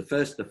who's a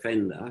first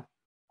offender,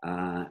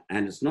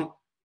 and it's not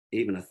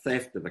even a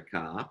theft of a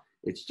car;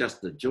 it's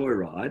just a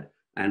joyride,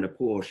 and a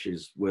Porsche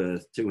is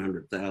worth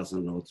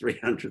 $200,000 or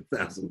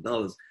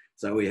 $300,000."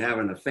 So we have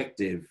an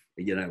effective,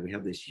 we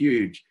have this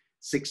huge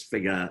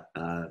six-figure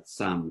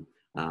sum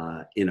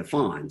in a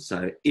fine.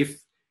 So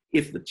if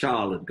the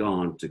child had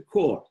gone to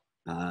court,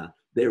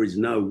 there is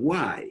no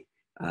way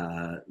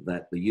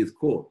that the youth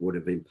court would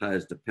have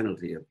imposed a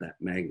penalty of that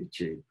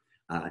magnitude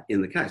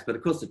in the case. But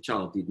of course, the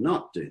child did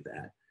not do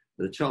that.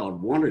 The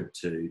child wanted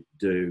to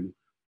do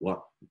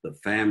what the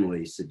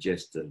family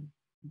suggested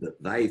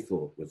that they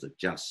thought was a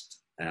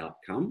just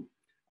outcome,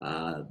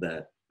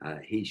 that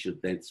he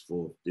should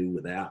thenceforth do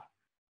without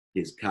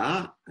his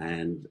car,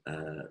 and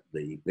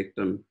the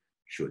victim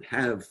should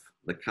have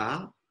the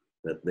car,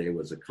 that there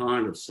was a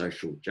kind of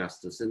social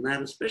justice in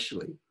that,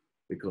 especially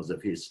because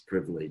of his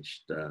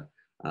privileged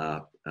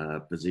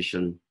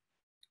position.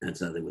 And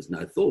so there was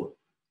no thought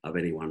of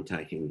anyone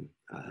taking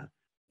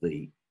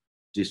the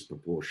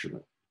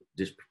disproportionality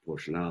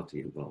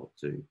involved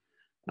to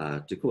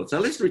court. So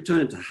let's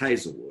return to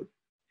Hazelwood.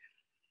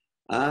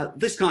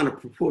 This kind of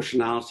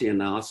proportionality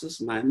analysis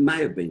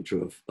may have been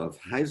true of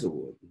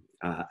Hazelwood.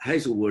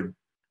 Hazelwood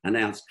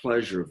announced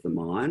closure of the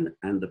mine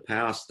and the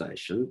power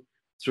station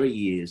 3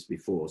 years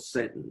before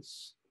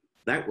sentence.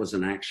 That was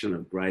an action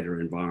of greater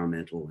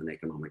environmental and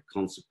economic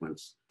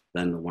consequence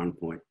than the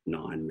 1.9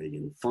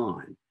 million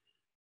fine.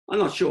 I'm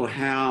not sure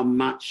how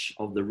much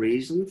of the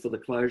reason for the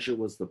closure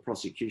was the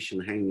prosecution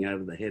hanging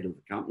over the head of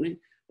the company.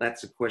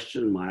 That's a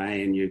question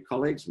my ANU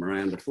colleagues,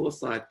 Miranda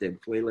Forsyth,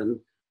 Deb Cleland,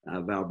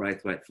 Val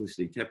Braithwaite,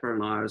 Felicity Tepper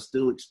and I are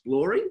still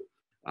exploring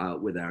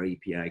with our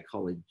EPA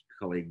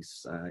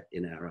colleagues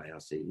in our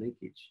ARC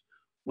linkage.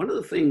 One of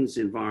the things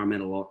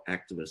environmental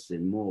activists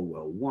in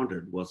Morwell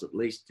wanted was at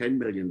least $10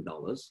 million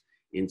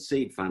in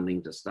seed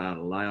funding to start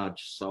a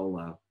large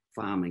solar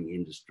farming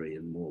industry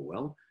in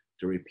Morwell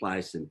to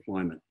replace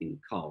employment in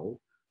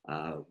coal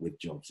with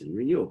jobs in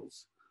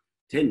renewables.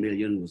 10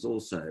 million was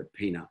also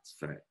peanuts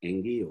for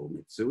Engie or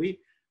Mitsui,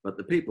 but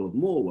the people of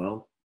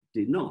Morwell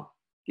did not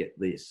get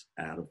this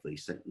out of the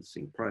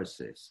sentencing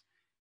process.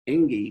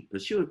 Engie,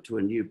 pursuant to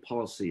a new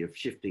policy of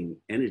shifting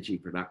energy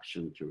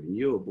production to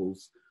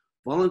renewables,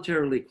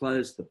 voluntarily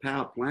closed the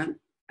power plant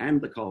and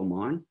the coal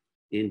mine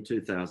in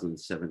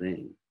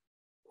 2017.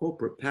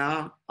 Corporate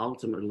power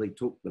ultimately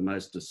took the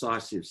most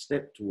decisive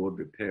step toward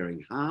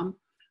repairing harm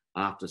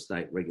after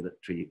state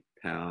regulatory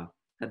power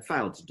had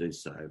failed to do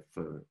so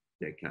for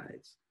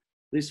decades.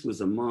 This was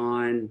a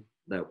mine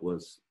that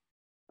was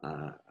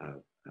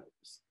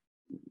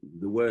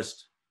the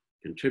worst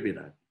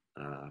contributor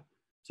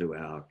to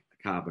our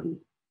carbon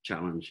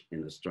challenge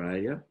in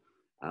Australia.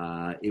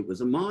 It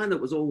was a mine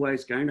that was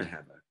always going to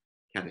have a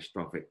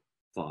catastrophic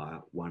fire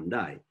one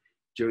day.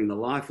 During the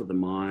life of the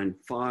mine,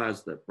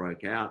 fires that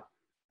broke out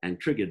and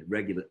triggered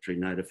regulatory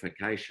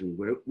notification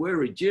were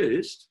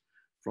reduced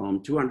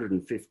from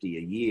 250 a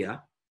year,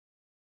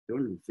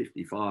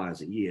 250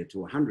 fires a year to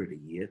 100 a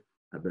year,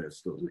 but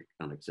still an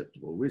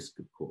unacceptable risk,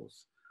 of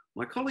course.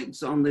 My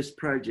colleagues on this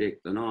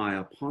project and I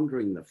are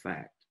pondering the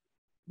fact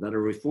that a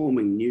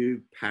reforming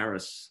new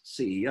Paris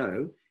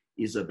CEO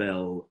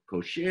Isabelle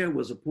Cocher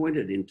was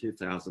appointed in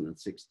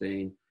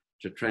 2016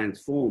 to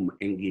transform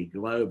ENGIE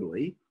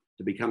globally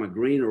to become a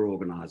greener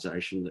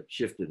organisation that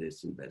shifted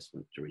its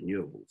investment to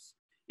renewables.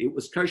 It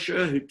was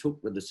Cocher who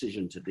took the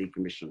decision to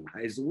decommission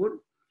Hazelwood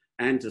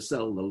and to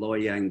sell the Loy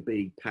Yang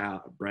B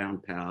Brown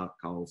Power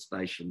coal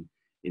station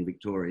in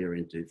Victoria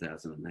in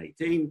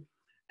 2018,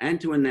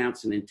 and to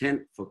announce an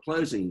intent for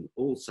closing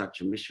all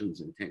such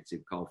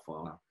emissions-intensive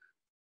coal-fired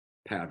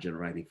power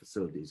generating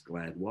facilities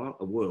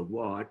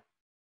worldwide.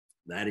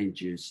 That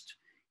induced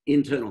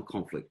internal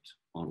conflict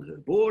on her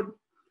board,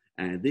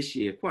 and this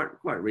year,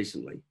 quite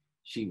recently,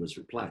 she was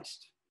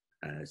replaced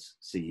as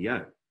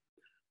CEO.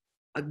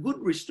 A good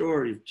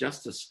restorative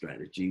justice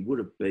strategy would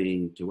have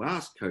been to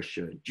ask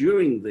Cocher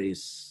during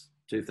this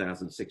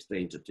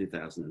 2016 to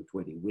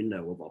 2020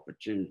 window of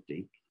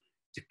opportunity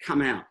to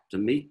come out to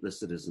meet the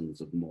citizens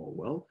of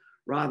Morwell,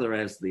 rather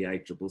as the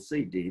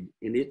ACCC did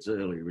in its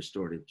early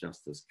restorative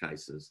justice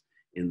cases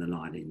in the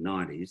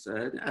 1990s,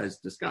 as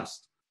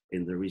discussed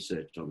in the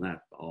research on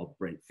that of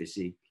Brent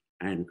Fissy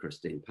and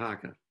Christine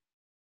Parker.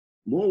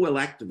 Morwell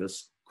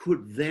activists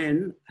could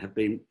then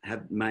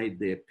have made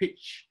their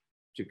pitch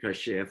to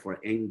Cocher for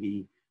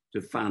ENGIE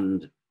to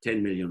fund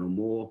 10 million or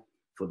more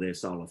for their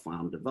solar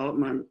farm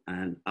development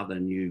and other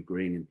new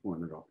green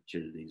employment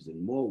opportunities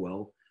in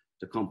Morwell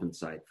to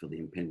compensate for the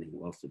impending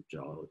loss of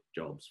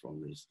jobs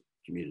from this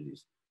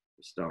community's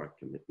historic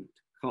commitment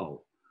to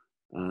coal.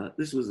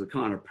 This was the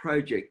kind of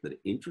project that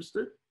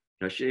interested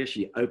Cocher.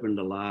 She opened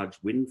a large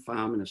wind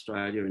farm in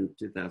Australia in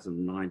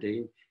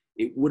 2019.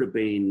 It would have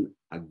been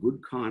a good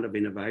kind of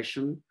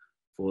innovation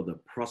for the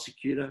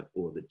prosecutor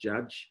or the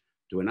judge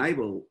to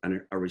enable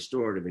a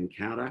restorative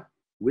encounter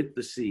with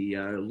the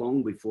CEO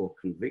long before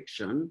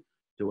conviction,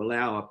 to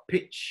allow a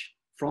pitch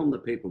from the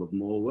people of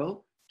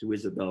Morwell to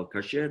Isabelle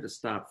Cocher to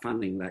start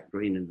funding that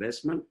green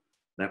investment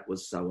that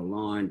was so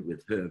aligned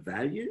with her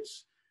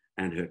values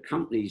and her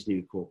company's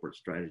new corporate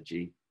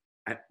strategy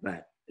at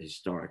that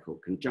historical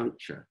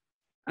conjuncture.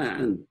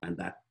 And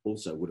that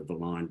also would have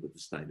aligned with the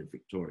state of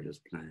Victoria's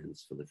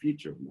plans for the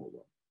future of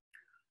Morwell.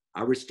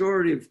 A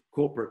restorative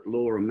corporate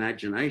law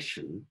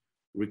imagination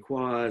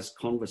requires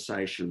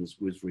conversations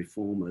with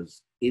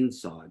reformers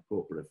inside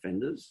corporate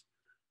offenders,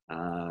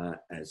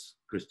 as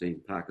Christine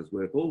Parker's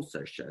work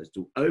also shows,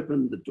 to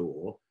open the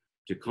door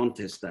to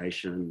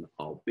contestation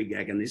of big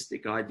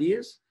agonistic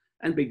ideas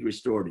and big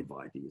restorative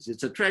ideas.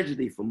 It's a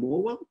tragedy for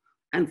Morwell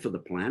and for the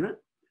planet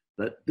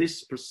that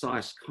this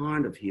precise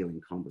kind of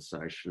healing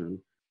conversation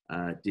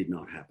did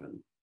not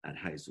happen at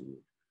Hazelwood.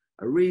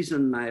 A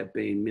reason may have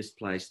been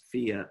misplaced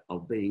fear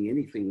of being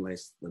anything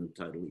less than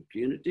totally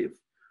punitive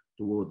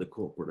toward the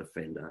corporate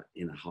offender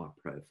in a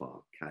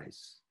high-profile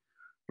case.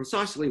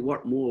 Precisely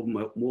what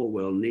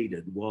Morwell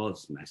needed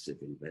was massive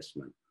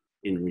investment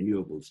in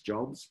renewables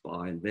jobs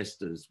by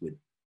investors with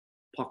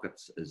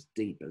pockets as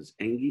deep as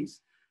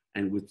ENGIE's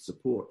and with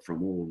support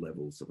from all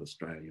levels of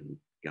Australian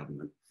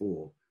government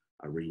for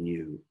a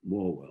renew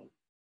Morwell.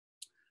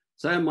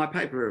 So my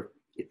paper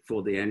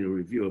for the annual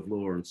review of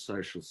law and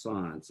social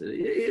science,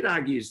 it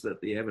argues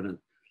that the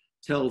evidence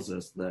tells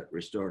us that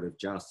restorative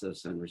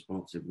justice and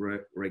responsive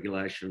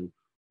regulation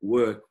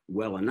work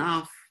well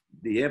enough.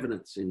 The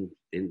evidence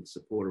in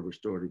support of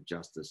restorative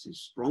justice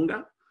is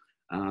stronger.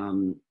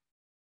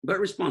 But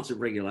responsive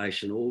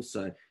regulation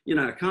also,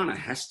 it kind of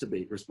has to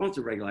be,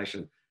 responsive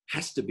regulation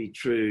has to be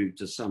true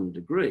to some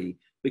degree,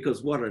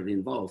 because what it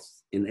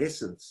involves, in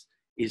essence,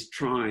 is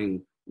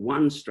trying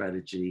one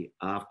strategy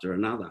after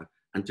another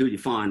until you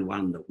find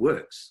one that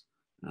works.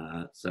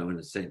 So in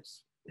a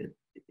sense,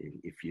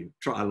 if you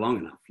try long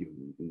enough,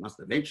 you must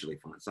eventually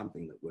find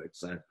something that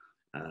works. So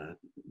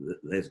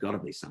there's got to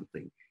be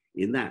something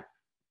in that.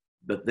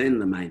 But then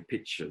the main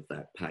pitch of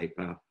that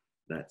paper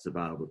that's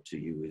available to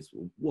you is,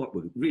 well, what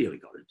we've really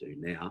got to do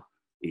now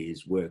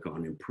is work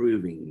on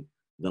improving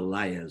the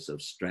layers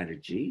of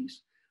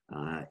strategies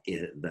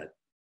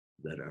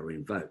that are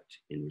invoked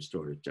in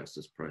restorative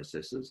justice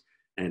processes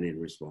and in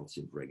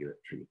responsive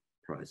regulatory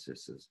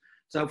processes.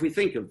 So if we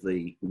think of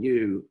the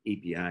new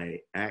EPA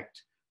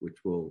Act, which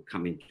will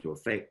come into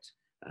effect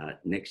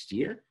next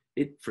year,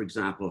 it, for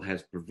example,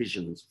 has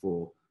provisions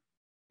for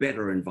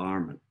better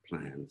environment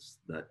plans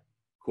that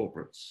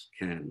corporates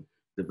can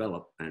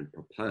develop and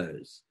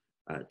propose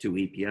to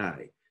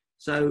EPA.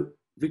 So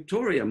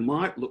Victoria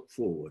might look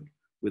forward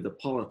with a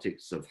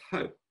politics of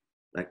hope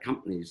that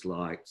companies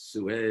like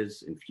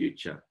Suez in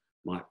future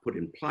might put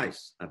in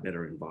place a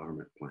better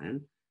environment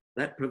plan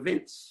that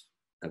prevents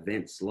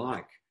events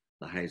like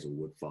the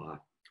Hazelwood fire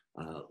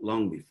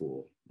long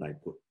before they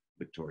put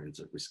Victorians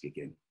at risk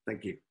again.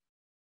 Thank you.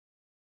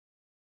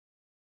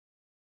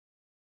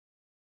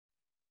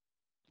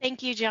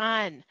 Thank you,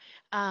 John.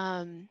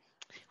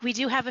 We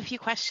do have a few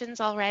questions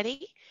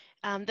already.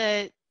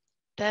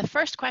 The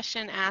first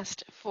question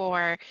asked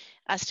for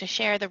us to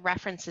share the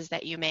references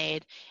that you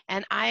made,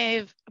 and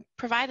I've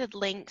provided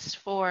links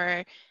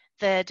for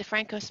the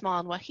DeFranco Small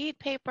and Waheed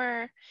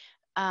paper,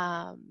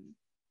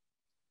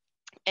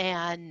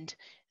 and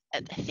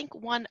I think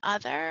one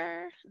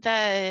other,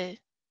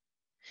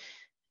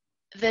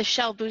 the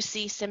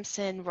Shelbucy,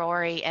 Simpson,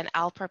 Rory, and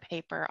Alper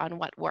paper on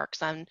what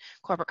works on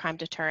corporate crime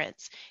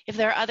deterrence. If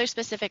there are other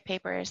specific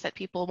papers that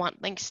people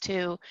want links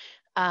to,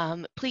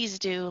 please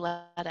do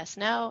let us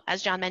know.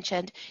 As John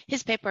mentioned,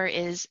 his paper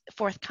is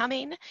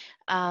forthcoming,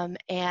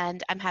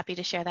 and I'm happy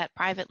to share that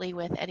privately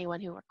with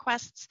anyone who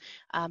requests,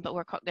 but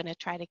we're going to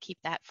try to keep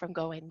that from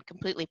going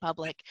completely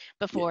public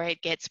before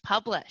it gets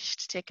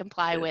published to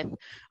comply with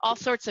all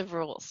sorts of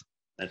rules.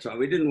 That's right.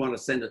 We didn't want to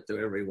send it to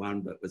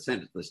everyone, but we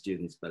sent it to the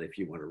students. But if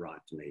you want to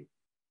write to me,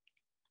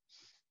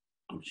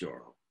 I'm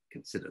sure I'll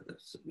consider the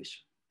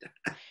submission.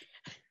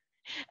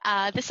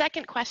 The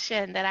second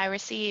question that I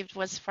received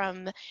was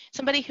from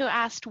somebody who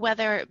asked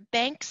whether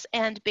banks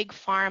and big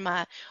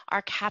pharma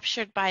are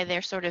captured by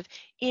their sort of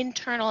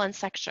internal and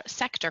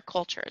sector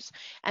cultures,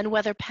 and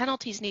whether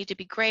penalties need to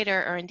be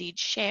greater or indeed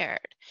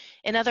shared.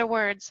 In other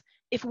words,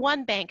 if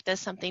one bank does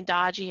something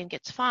dodgy and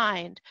gets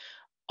fined,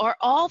 are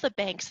all the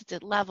banks at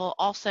that level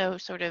also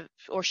sort of,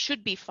 or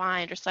should be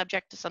fined or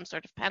subject to some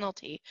sort of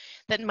penalty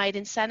that might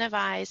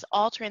incentivize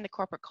altering the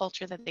corporate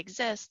culture that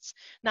exists,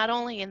 not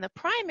only in the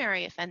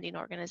primary offending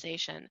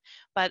organization,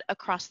 but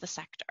across the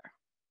sector?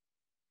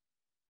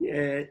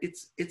 Yeah,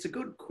 it's a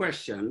good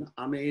question.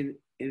 I mean,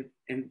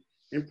 in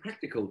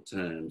practical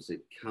terms,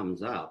 it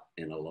comes up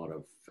in a lot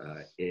of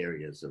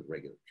areas of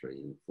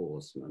regulatory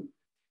enforcement.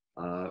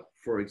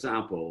 For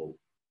example,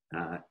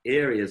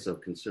 areas of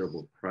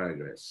considerable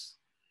progress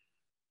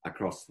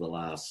across the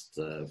last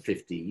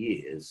 50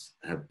 years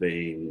have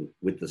been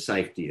with the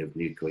safety of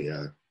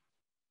nuclear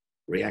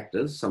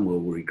reactors. Some will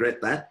regret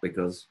that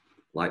because,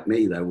 like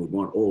me, they would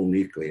want all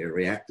nuclear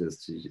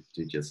reactors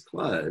to just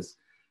close.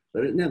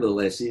 But it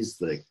nevertheless is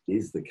the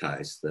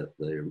case that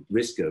the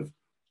risk of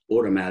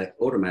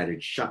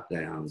automated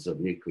shutdowns of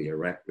nuclear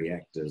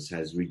reactors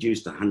has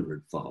reduced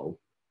 100-fold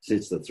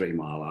since the 3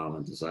 Mile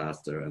Island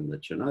disaster and the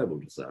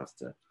Chernobyl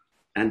disaster.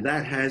 And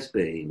that has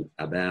been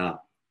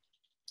about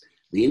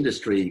the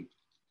industry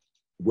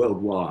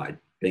worldwide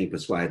being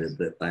persuaded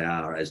that they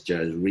are, as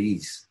Joe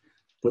Rees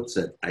puts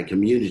it, a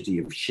community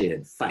of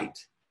shared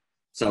fate.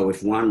 So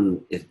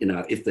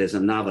if there's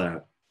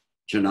another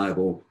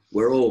Chernobyl,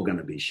 we're all going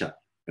to be shut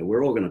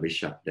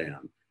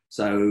down.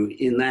 So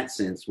in that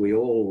sense, we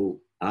all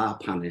are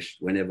punished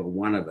whenever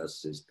one of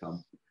us is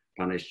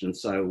punished, and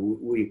so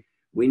we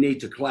need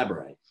to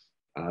collaborate.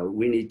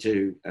 We need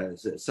to.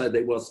 So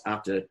there was,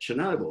 after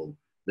Chernobyl,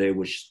 there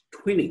was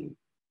twinning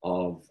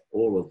of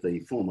all of the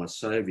former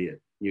Soviet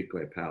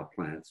nuclear power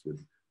plants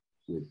with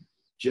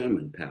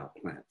German power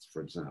plants,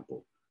 for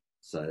example.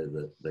 So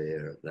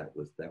that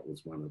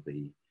was one of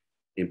the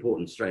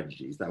important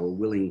strategies. They were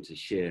willing to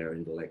share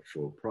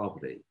intellectual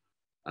property.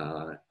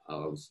 I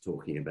was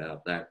talking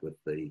about that with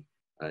the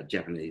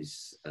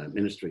Japanese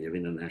Ministry of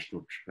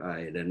International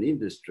Trade and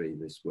Industry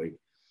this week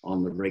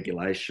on the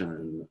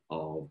regulation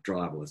of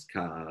driverless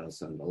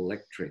cars and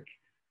electric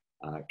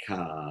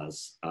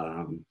cars.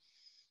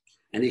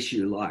 An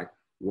issue like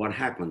what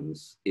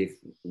happens if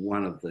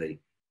one of the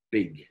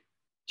big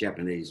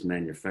Japanese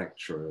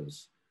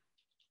manufacturers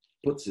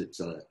puts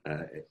its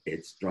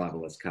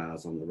driverless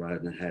cars on the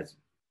road and has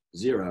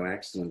 0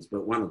 accidents,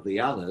 but one of the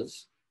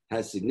others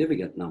has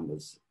significant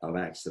numbers of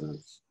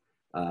accidents.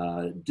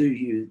 Do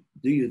you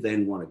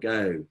then want to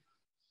go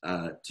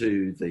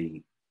to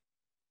the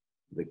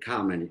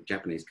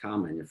Japanese car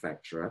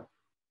manufacturer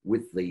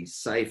with the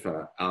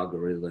safer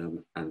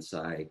algorithm and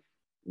say,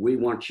 we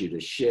want you to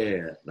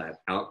share that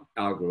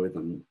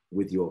algorithm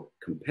with your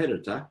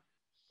competitor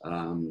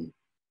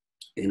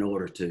in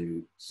order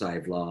to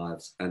save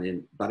lives,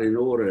 but in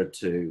order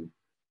to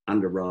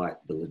underwrite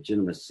the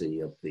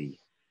legitimacy of the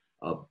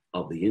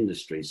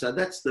industry. So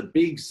that's the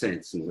big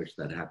sense in which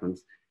that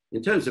happens.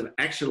 In terms of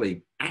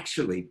actually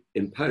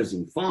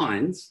imposing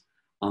fines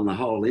on the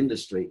whole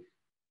industry,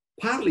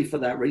 partly for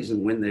that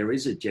reason, when there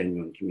is a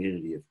genuine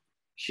community of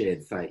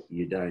shared fate,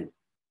 you don't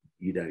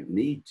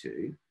need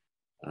to.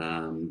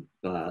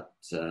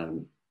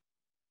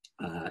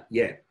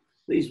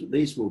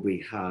 These will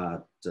be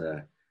hard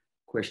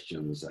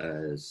questions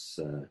as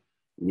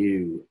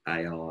new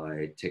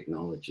AI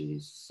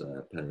technologies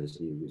pose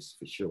new risks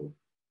for sure.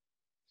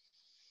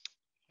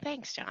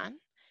 Thanks, John.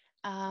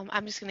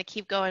 I'm just going to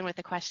keep going with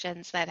the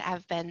questions that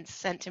have been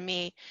sent to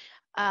me.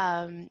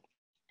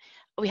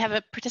 We have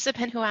a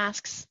participant who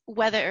asks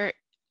whether,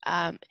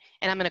 and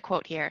I'm going to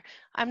quote here,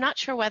 I'm not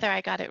sure whether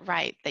I got it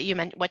right,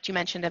 that what you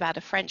mentioned about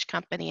a French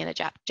company and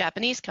a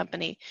Japanese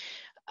company,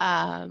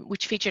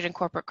 which featured in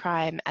corporate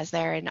crime as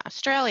they're in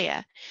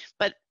Australia.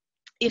 But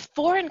if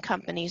foreign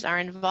companies are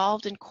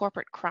involved in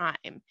corporate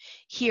crime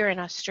here in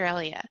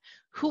Australia,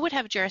 who would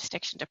have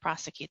jurisdiction to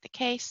prosecute the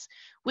case?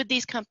 Would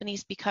these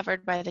companies be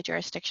covered by the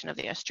jurisdiction of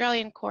the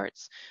Australian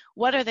courts?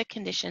 What are the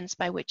conditions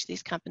by which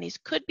these companies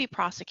could be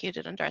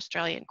prosecuted under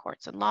Australian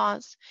courts and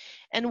laws?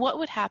 And what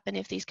would happen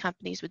if these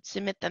companies would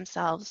submit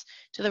themselves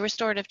to the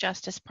restorative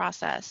justice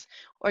process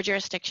or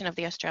jurisdiction of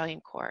the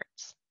Australian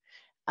courts?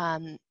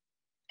 And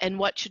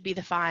what should be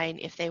the fine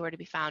if they were to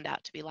be found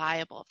out to be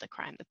liable of the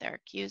crime that they're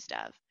accused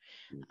of?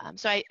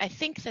 So I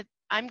think that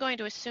I'm going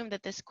to assume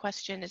that this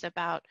question is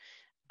about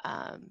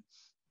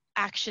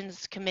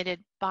actions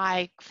committed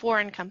by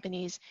foreign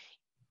companies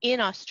in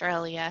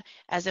Australia,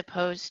 as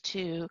opposed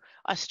to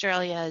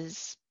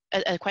Australia's,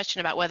 a question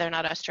about whether or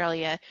not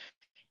Australia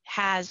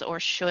has or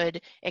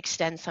should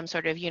extend some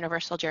sort of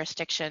universal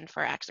jurisdiction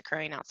for acts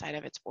occurring outside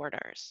of its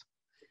borders.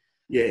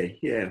 Yeah,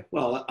 yeah.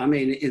 Well, I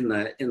mean, in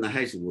the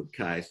Hazelwood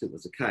case, it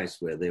was a case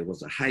where there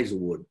was a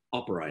Hazelwood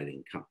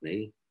operating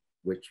company,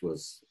 which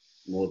was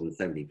more than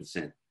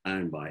 70%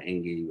 owned by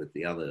Engie, with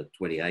the other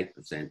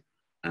 28%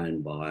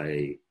 owned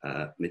by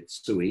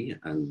Mitsui,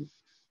 and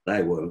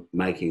they were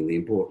making the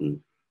important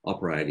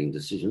operating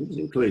decisions,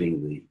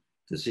 including the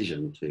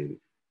decision to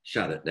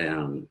shut it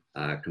down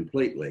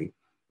completely.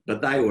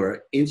 But they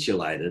were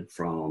insulated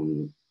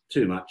from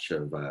too much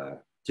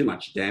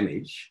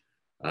damage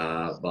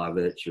by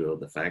virtue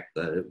of the fact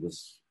that it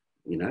was,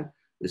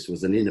 this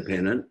was an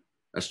independent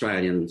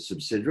Australian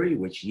subsidiary,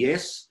 which,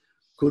 yes,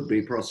 could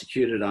be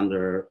prosecuted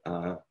under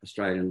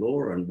Australian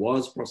law and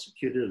was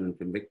prosecuted and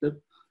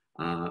convicted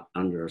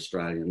under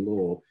Australian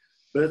law.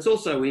 But it's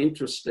also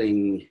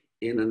interesting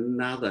in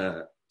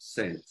another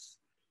sense.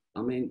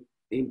 I mean,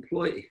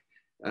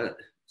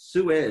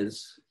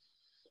 Suez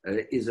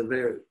is a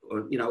very,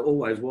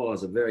 always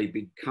was a very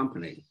big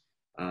company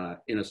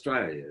in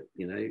Australia.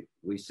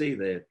 We see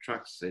their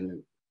trucks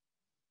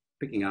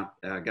picking up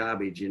our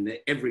garbage in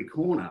every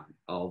corner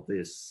of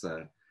this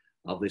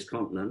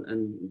continent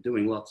and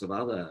doing lots of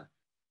other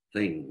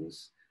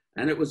things.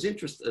 And it was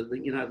interesting,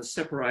 the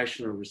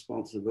separation of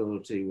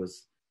responsibility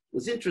was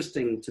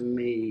interesting to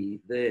me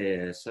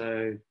there.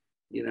 So,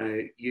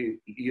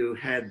 you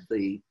had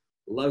the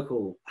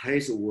local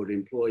Hazelwood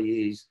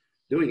employees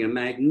doing a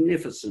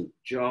magnificent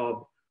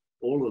job,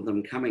 all of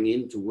them coming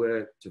into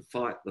work to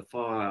fight the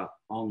fire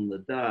on the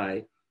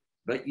day,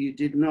 but you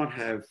did not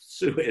have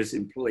Suez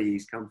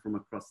employees come from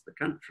across the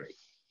country.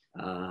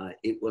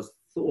 It was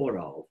thought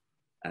of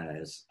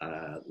as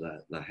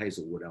the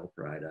Hazelwood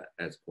operator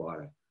as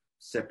quite a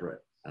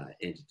separate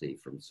entity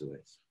from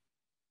Suez.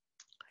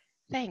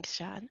 Thanks,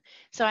 Sean.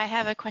 So I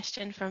have a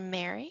question from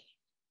Mary,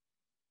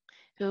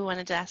 who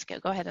wanted to ask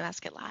it. Go ahead and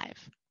ask it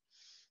live.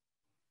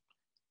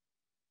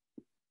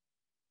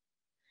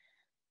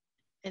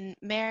 And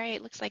Mary,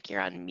 it looks like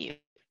you're on mute.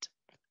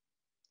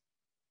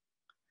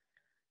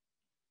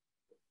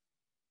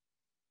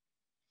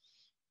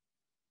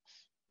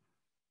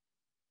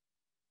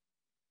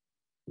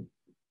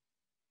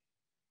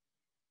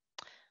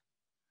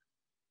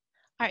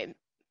 All right,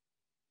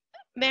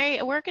 Mary,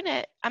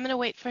 I'm gonna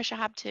wait for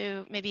Shahab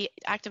to maybe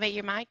activate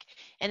your mic,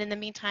 and in the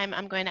meantime,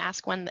 I'm going to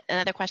ask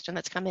another question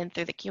that's come in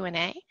through the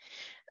Q&A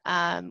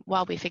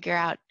while we figure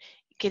out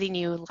getting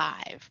you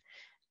live.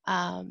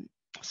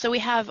 So we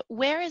have,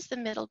 where is the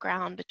middle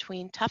ground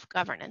between tough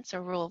governance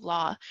or rule of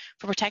law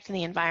for protecting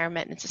the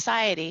environment and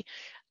society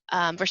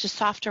versus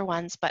softer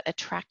ones but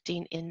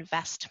attracting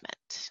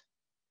investment?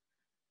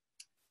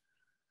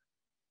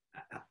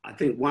 I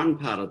think one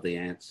part of the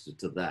answer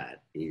to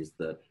that is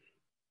that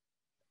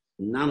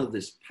none of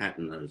this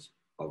pattern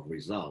of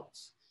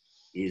results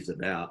is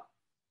about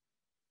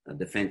a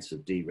defense of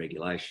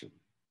deregulation.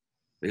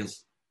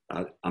 Because,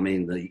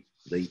 the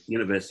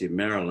University of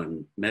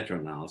Maryland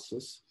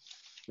meta-analysis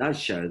does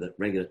show that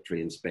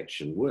regulatory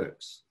inspection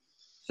works.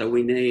 So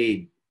we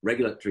need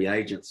regulatory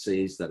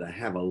agencies that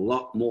have a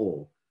lot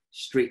more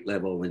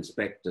street-level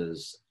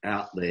inspectors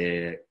out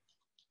there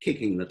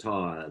kicking the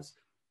tires,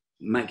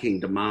 making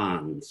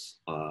demands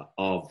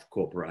of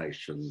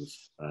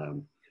corporations,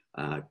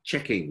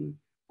 checking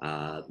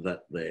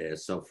that their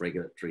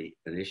self-regulatory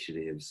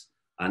initiatives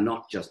are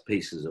not just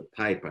pieces of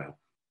paper,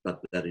 but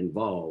that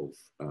involve,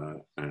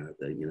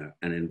 an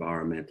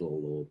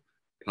environmental or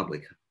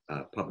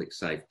public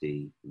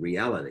safety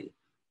reality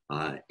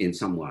in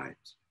some ways.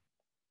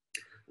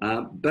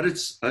 But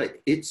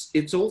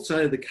it's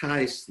also the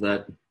case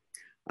that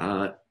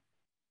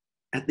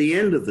at the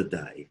end of the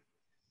day,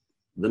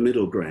 the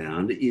middle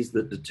ground is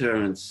that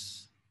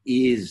deterrence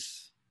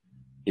is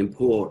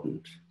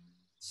important,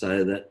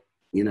 so that,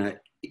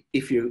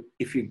 if you're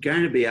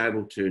going to be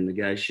able to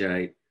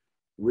negotiate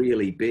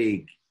really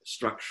big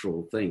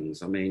structural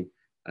things,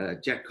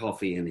 Jack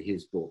Coffey in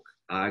his book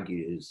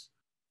argues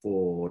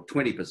for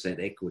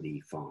 20%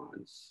 equity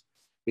fines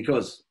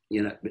because,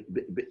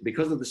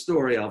 because of the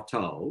story I've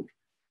told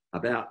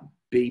about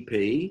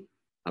BP,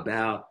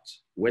 about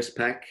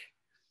Westpac,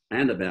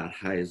 and about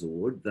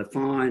Hazelwood, the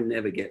fine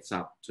never gets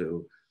up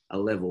to a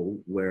level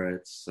where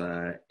it's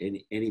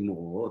any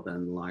more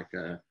than like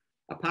a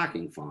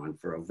parking fine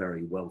for a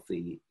very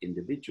wealthy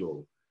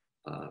individual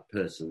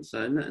person.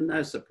 So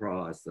no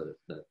surprise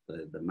that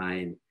the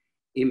main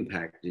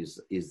impact is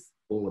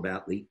all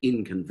about the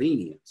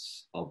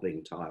inconvenience of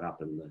being tied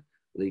up in the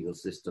legal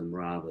system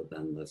rather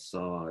than the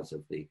size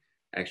of the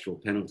actual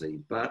penalty.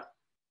 But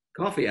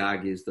Coffey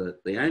argues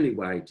that the only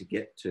way to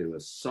get to a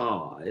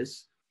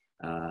size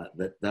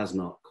that does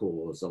not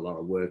cause a lot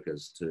of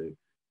workers to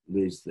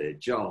lose their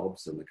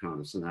jobs, and the kind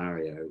of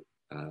scenario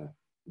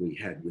we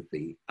had with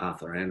the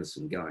Arthur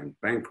Andersen going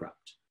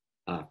bankrupt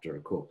after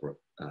a corporate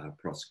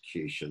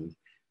prosecution,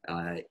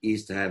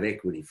 is to have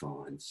equity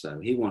fines. So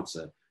he wants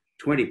a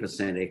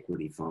 20%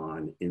 equity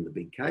fine in the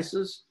big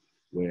cases,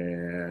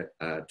 where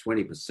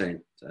 20%,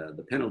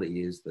 the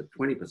penalty is that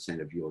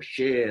 20% of your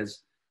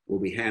shares will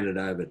be handed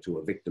over to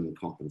a victim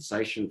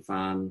compensation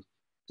fund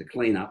to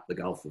clean up the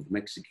Gulf of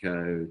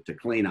Mexico, to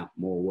clean up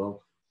Morwell,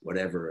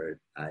 whatever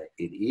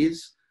it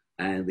is.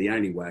 And the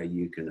only way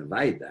you can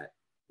evade that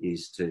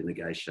is to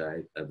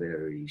negotiate a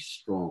very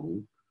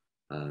strong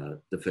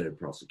deferred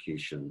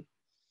prosecution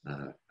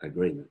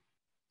agreement.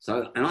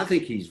 So, and I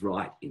think he's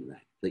right in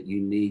that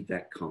you need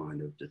that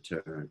kind of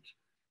deterrent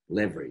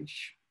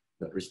leverage.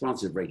 But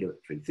responsive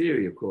regulatory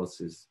theory, of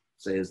course,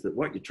 says that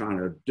what you're trying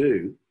to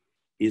do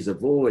is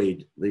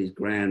avoid these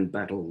grand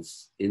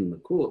battles in the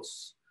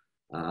courts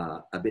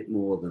a bit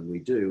more than we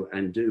do,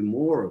 and do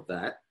more of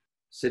that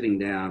sitting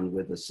down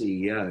with a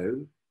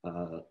CEO,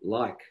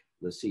 like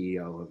the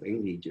CEO of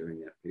Engie during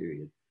that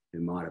period, who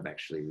might have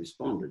actually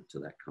responded to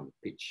that kind of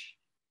pitch.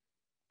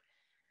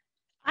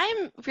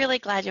 I'm really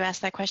glad you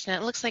asked that question.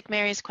 It looks like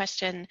Mary's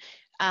question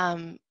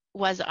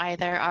was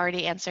either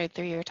already answered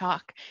through your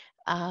talk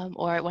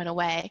or it went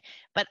away.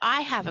 But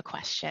I have a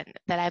question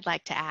that I'd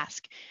like to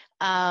ask.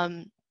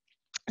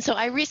 So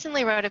I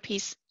recently wrote a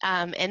piece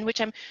in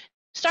which I'm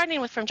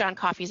starting with from John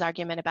Coffey's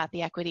argument about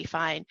the equity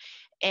fine.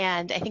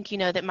 And I think you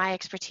know that my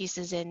expertise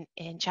is in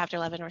Chapter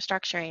 11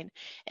 restructuring.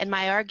 And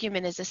my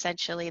argument is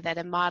essentially that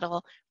a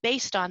model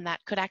based on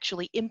that could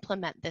actually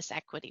implement this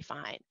equity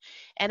fine.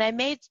 And I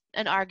made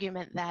an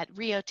argument that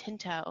Rio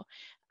Tinto,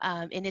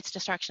 in its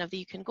destruction of the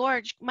Yukon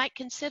Gorge, might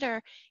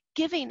consider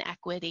giving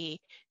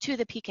equity to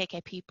the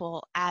PKK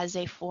people as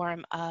a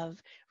form of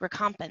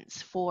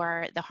recompense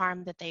for the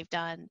harm that they've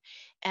done.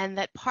 And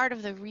that part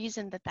of the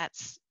reason that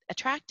that's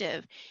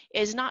attractive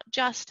is not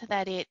just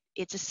that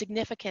it's a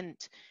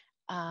significant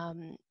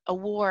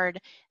award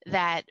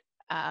that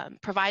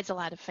provides a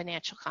lot of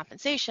financial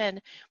compensation,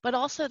 but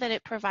also that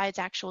it provides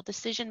actual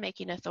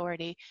decision-making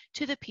authority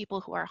to the people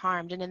who are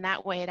harmed. And in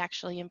that way, it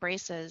actually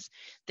embraces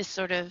this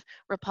sort of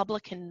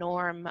Republican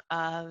norm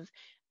of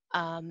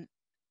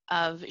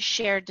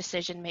shared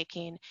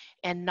decision-making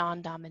and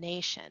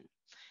non-domination.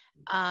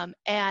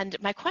 And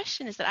my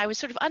question is that I was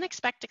sort of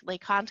unexpectedly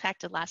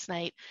contacted last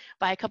night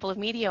by a couple of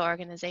media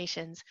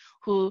organizations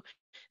who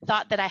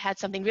thought that I had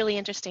something really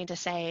interesting to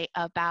say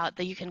about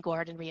the Yukon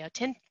Gorge and Rio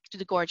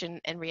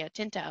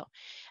Tinto.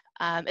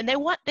 And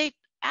they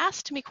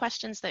asked me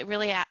questions that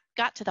really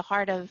got to the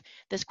heart of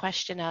this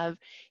question of,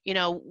 you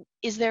know,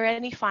 is there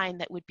any fine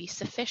that would be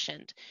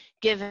sufficient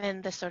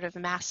given the sort of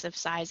massive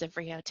size of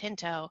Rio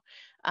Tinto?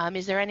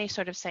 Is there any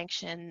sort of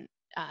sanction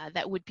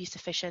that would be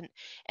sufficient?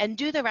 And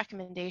do the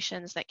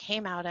recommendations that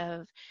came out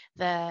of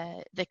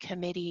the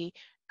committee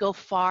go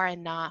far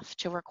enough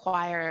to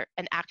require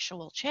an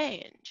actual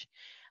change?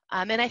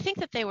 And I think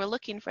that they were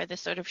looking for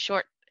this sort of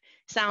short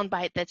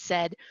soundbite that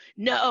said,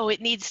 no,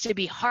 it needs to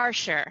be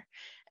harsher.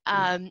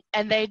 And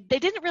they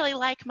didn't really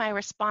like my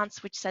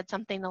response, which said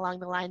something along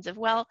the lines of,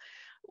 well,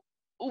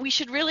 we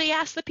should really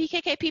ask the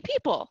PKKP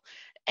people,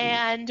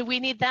 and we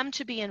need them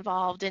to be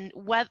involved, and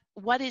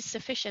what is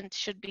sufficient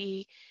should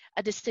be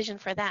a decision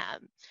for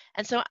them.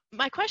 And so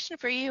my question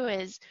for you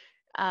is,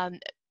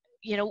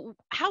 you know,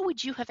 how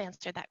would you have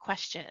answered that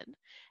question?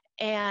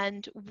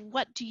 And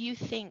what do you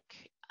think,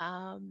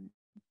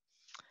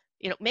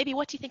 you know, maybe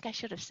what do you think I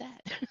should have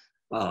said?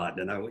 Oh, I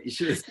don't know what you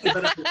should have said,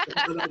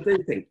 but I do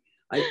think,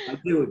 I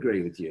do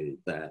agree with you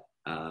that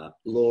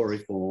law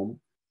reform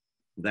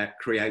that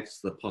creates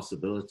the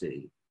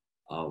possibility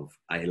of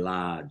a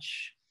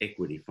large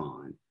equity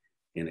fine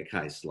in a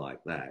case like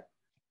that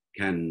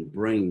can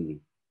bring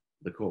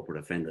the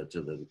corporate offender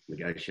to the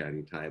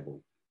negotiating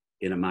table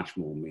in a much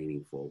more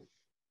meaningful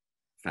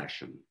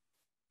fashion.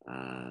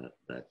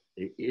 That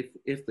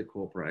if the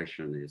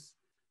corporation is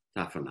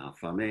tough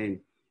enough, I mean,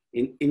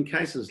 in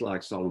cases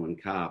like Solomon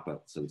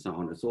Carpets and so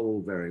on, it's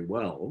all very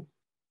well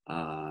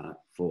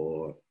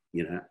for,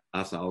 you know,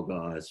 us old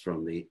guys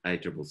from the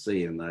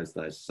ACCC in those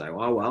days to say,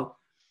 oh, well,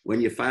 when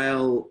you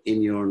fail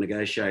in your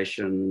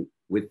negotiation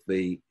with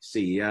the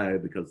CEO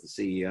because the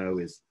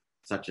CEO is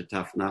such a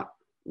tough nut,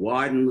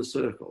 widen the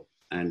circle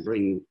and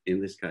bring,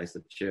 in this case,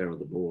 the chair of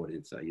the board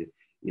in. So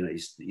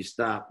you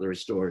start the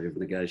restorative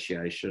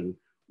negotiation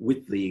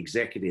with the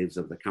executives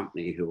of the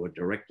company who are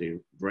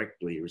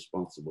directly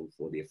responsible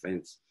for the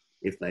offence.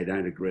 If they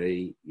don't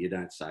agree, you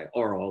don't say,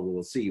 all right,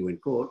 we'll see you in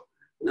court.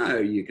 No,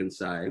 you can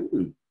say,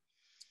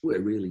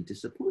 we're really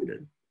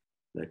disappointed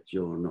that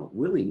you're not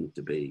willing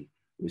to be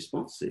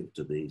responsive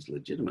to these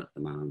legitimate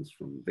demands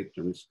from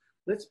victims.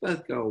 Let's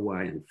both go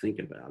away and think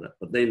about it.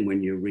 But then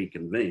when you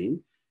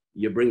reconvene,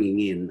 you're bringing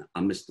in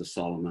a Mr.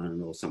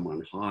 Solomon or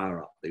someone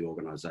higher up the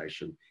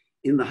organisation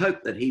in the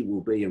hope that he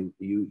will be,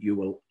 you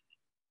will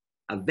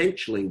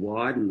eventually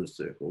widen the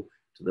circle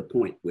to the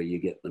point where you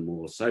get the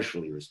more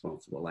socially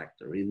responsible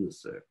actor in the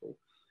circle.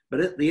 But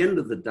at the end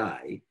of the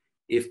day,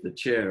 if the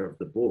chair of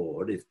the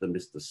board, if the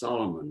Mr.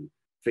 Solomon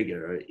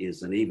figure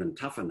is an even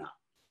tougher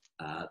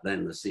nut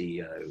than the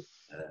CEO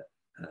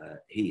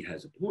he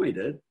has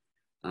appointed,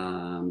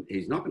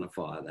 He's not going to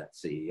fire that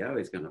CEO.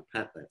 He's going to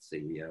pat that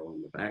CEO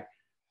on the back,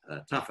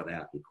 tough it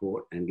out in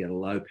court, and get a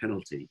low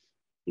penalty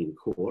in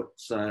court.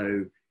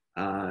 So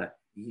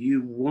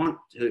you want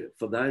to,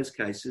 for those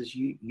cases,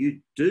 you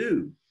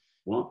do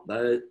want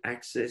the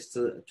access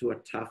to a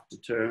tough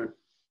deterrent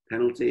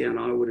penalty. And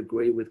I would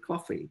agree with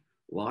coffee,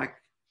 like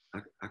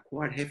a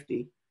quite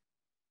hefty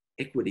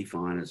equity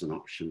fine as an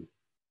option.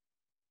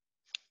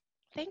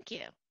 Thank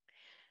you.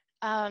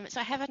 So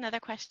I have another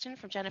question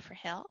from Jennifer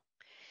Hill.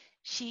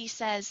 She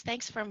says,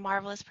 thanks for a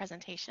marvelous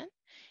presentation.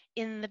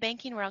 In the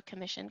Banking Royal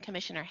Commission,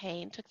 Commissioner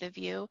Hayne took the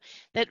view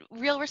that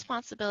real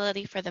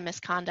responsibility for the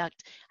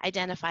misconduct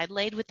identified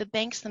laid with the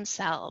banks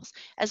themselves,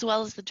 as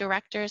well as the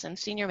directors and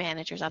senior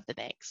managers of the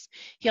banks.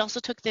 He also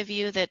took the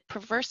view that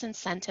perverse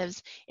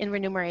incentives in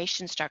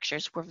remuneration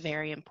structures were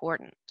very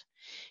important.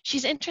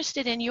 She's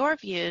interested in your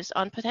views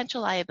on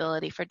potential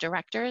liability for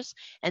directors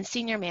and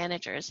senior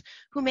managers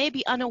who may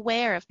be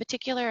unaware of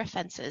particular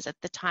offenses at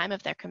the time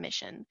of their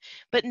commission,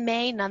 but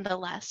may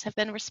nonetheless have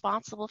been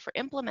responsible for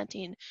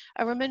implementing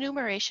a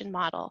remuneration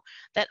model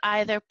that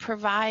either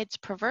provides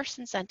perverse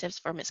incentives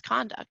for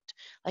misconduct,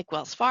 like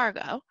Wells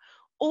Fargo,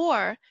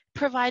 or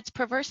provides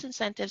perverse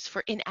incentives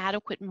for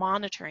inadequate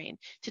monitoring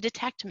to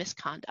detect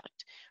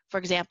misconduct. For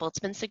example, it's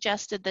been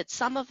suggested that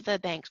some of the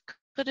banks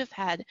could have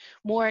had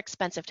more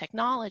expensive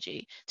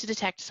technology to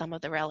detect some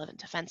of the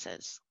relevant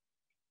offenses.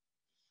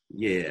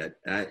 Yeah,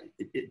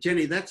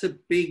 Jenny, that's a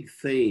big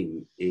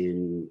theme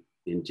in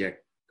Jack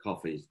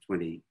Coffey's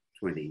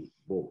 2020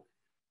 book,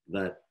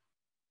 that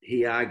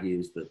he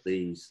argues that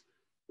these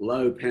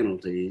low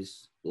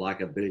penalties, like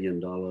 $1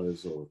 billion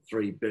or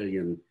 $3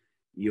 billion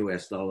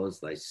US,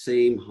 they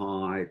seem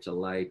high to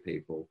lay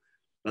people,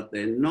 but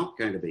they're not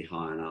going to be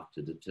high enough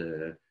to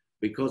deter,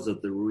 because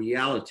of the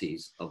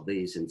realities of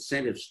these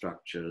incentive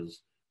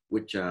structures,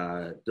 which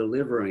are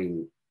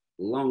delivering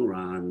long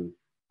run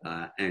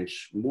and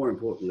more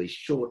importantly,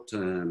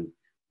 short-term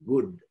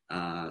good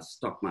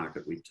stock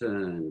market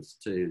returns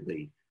to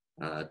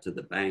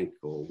the bank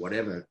or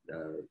whatever,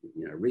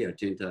 Rio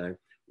Tinto,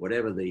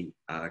 whatever the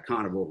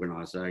kind of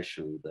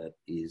organisation that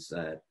is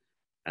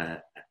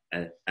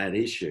at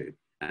issue.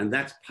 And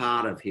that's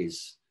part of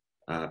his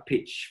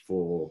pitch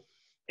for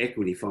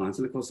equity fines.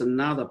 And of course,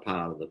 another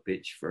part of the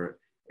pitch for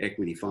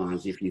equity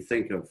fines, if you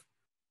think of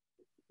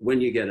when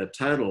you get a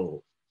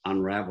total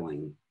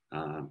unraveling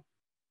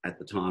at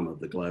the time of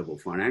the global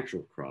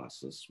financial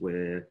crisis,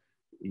 where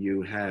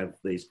you have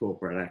these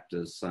corporate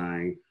actors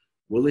saying,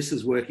 well, this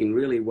is working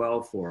really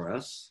well for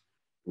us.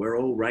 We're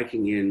all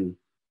raking in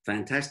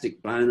fantastic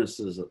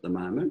bonuses at the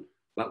moment,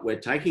 but we're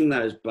taking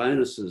those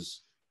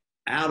bonuses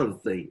out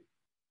of the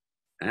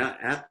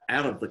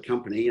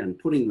company and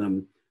putting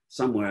them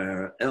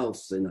somewhere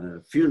else in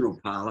a funeral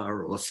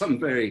parlour or some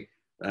very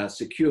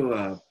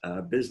secure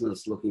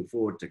business looking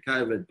forward to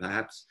COVID,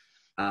 perhaps,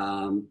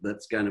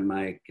 that's going to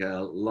make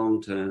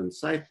long-term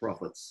safe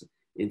profits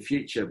in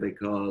future,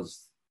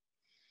 because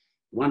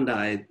one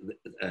day,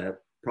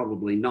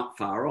 probably not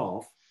far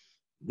off,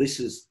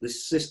 this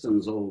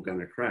system's all going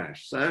to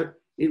crash. So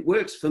it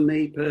works for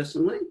me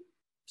personally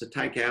to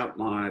take out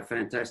my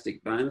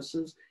fantastic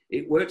bonuses.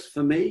 It works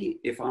for me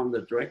if I'm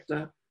the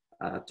director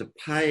to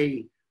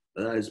pay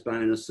those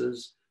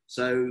bonuses.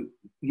 So,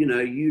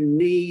 you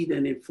need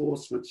an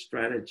enforcement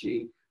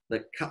strategy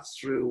that cuts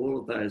through all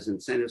of those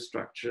incentive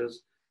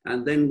structures.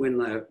 And then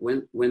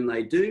when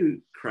they do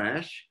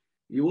crash,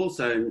 you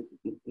also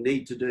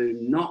need to do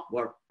not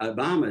what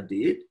Obama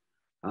did,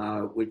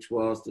 which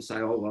was to say,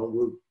 oh,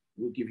 well,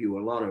 we'll give you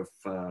a lot of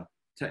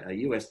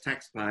US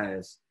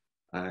taxpayers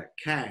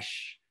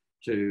cash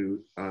to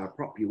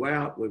prop you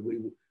out.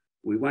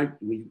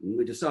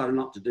 We decided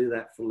not to do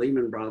that for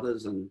Lehman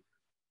Brothers, and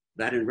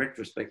that in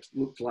retrospect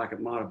looked like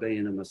it might have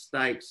been a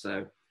mistake.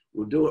 So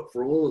we'll do it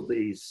for all of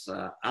these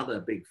other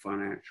big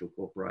financial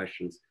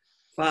corporations.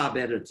 Far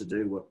better to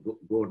do what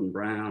Gordon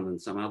Brown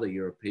and some other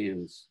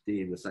Europeans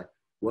did, was say,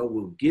 well,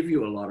 we'll give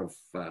you a lot of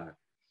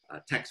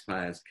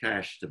taxpayers'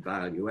 cash to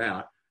bail you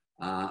out,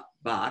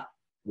 but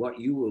what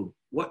you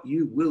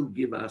will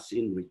give us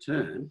in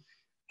return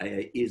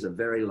is a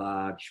very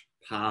large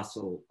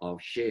parcel of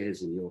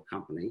shares in your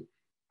company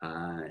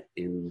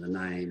in the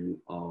name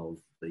of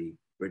the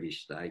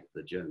British state,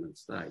 the German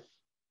state.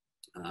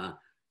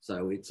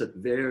 So it's at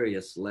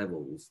various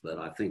levels that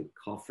I think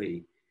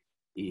Coffey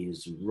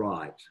is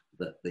right,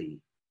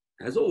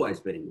 has always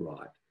been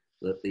right,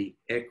 that the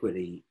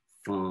equity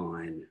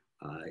fine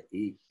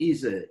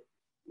is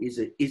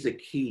a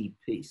key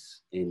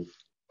piece in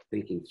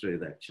thinking through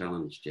that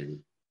challenge, Jenny.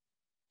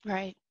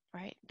 Right.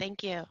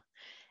 Thank you.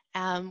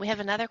 We have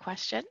another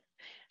question.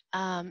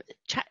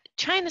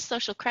 China's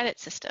social credit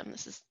system,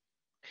 this is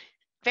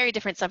a very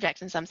different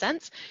subject in some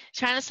sense.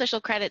 China's social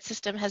credit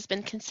system has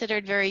been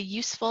considered very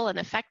useful and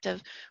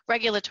effective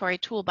regulatory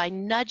tool by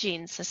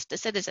nudging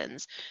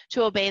citizens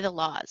to obey the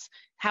laws.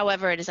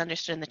 However, it is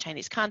understood in the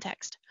Chinese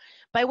context.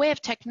 By way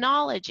of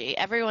technology,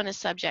 everyone is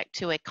subject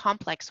to a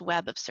complex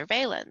web of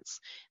surveillance,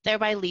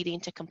 thereby leading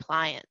to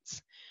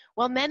compliance.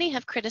 While many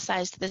have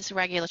criticized this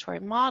regulatory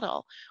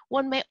model,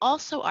 one may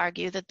also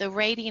argue that the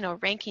rating or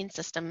ranking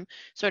system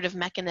sort of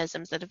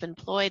mechanisms that have been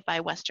employed by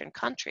Western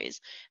countries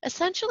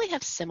essentially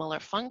have similar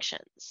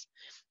functions.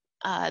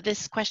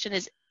 This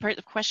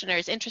questioner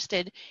is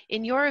interested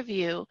in your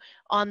view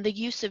on the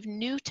use of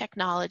new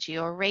technology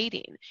or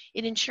rating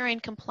in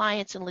ensuring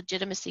compliance and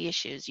legitimacy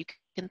issues you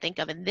can think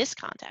of in this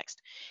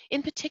context.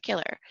 In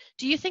particular,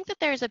 do you think that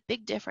there is a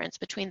big difference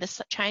between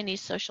the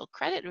Chinese social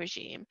credit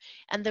regime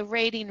and the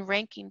rating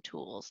ranking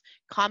tools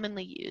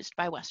commonly used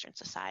by Western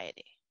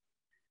society?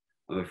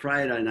 I'm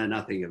afraid I know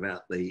nothing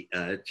about the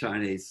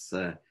Chinese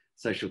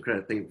social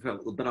credit thing,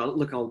 but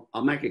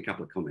I'll make a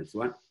couple of comments,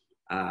 right?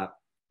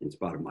 In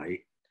spite of my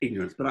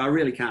ignorance, but I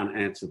really can't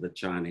answer the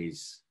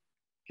Chinese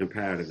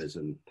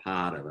comparativism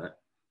part of it,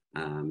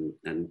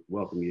 and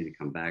welcome you to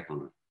come back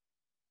on it.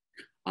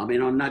 I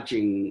mean, on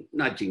nudging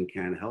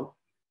can help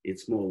in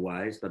small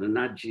ways, but a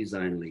nudge is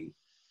only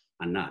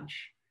a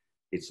nudge.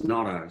 It's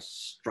not a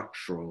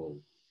structural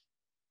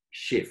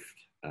shift.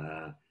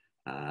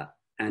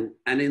 And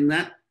in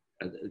that,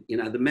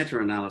 the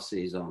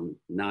meta-analyses on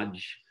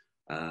nudge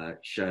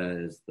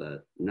shows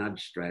that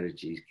nudge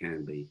strategies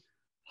can be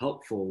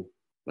helpful,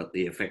 but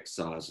the effect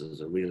sizes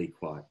are really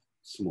quite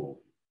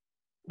small.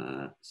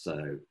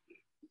 So,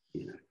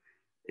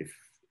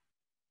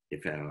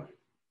 if our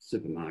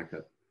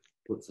supermarket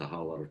puts a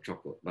whole lot of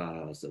chocolate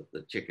bars at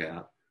the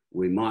checkout,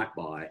 we might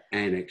buy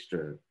an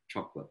extra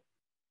chocolate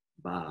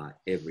bar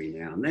every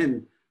now and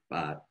then,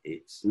 but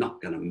it's not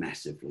going to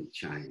massively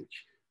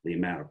change the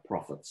amount of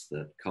profits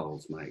that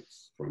Coles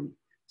makes from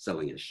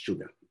selling us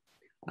sugar.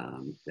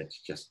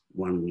 That's just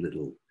one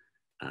little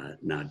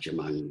nudge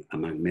among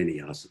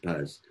many, I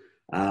suppose.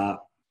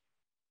 But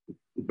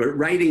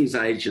ratings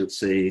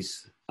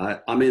agencies, I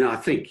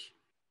think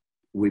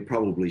we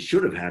probably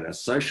should have had a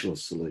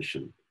socialist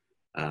solution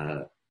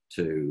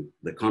to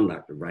the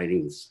conduct of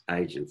ratings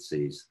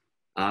agencies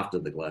after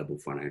the global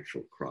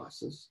financial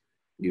crisis.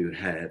 You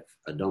have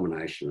a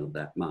domination of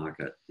that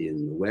market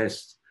in the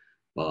West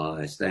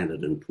by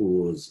Standard &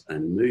 Poor's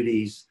and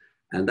Moody's,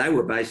 and they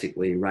were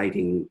basically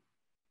rating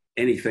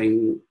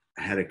anything,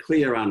 had a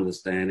clear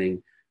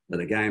understanding that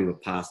a game of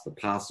pass the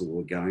parcel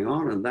were going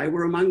on, and they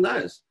were among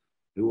those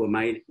who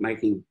were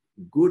making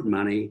good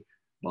money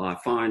by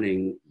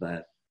finding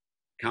that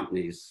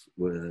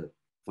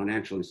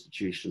financial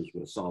institutions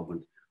were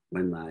solvent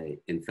when they,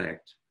 in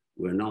fact,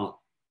 were not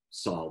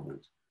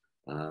solvent.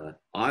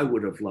 I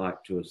would have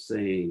liked to have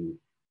seen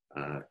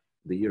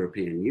the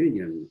European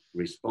Union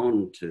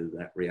respond to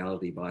that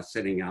reality by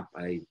setting up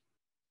a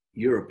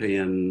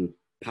European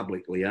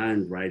publicly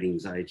owned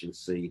ratings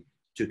agency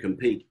to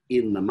compete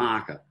in the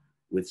market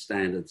with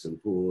Standards and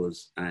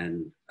Poor's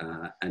and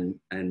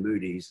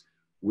Moody's,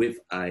 with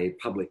a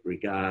public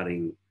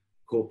regarding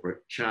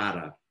corporate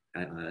charter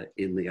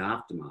in the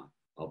aftermath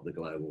of the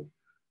global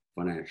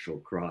financial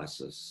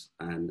crisis.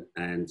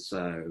 And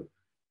so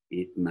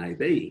it may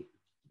be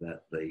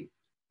that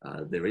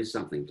there is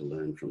something to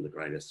learn from the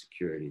greater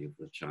security of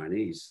the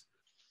Chinese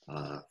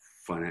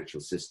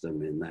financial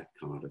system in that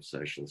kind of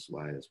socialist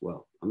way as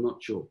well. I'm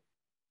not sure.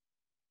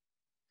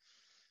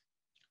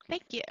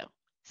 Thank you.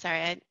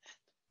 Sorry,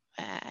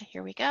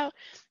 here we go.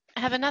 I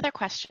have another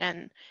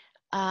question,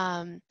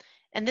 and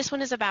this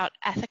one is about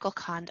ethical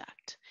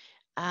conduct.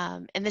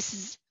 And this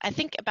is, I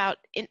think, about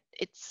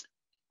it's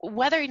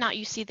whether or not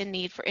you see the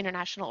need for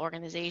international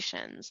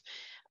organizations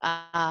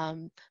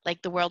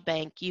like the World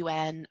Bank,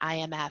 UN,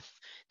 IMF,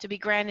 to be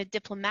granted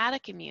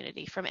diplomatic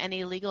immunity from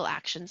any legal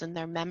actions in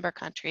their member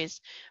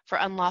countries for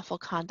unlawful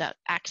conduct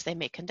acts they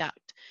may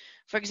conduct.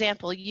 For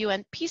example,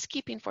 UN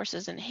peacekeeping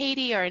forces in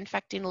Haiti are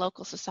infecting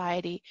local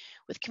society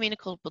with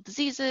communicable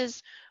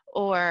diseases,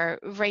 or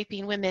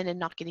raping women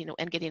and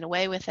getting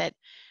away with it.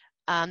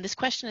 This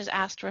question is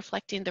asked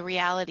reflecting the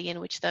reality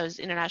in which those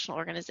international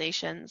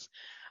organizations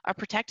are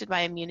protected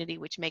by immunity,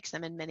 which makes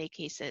them in many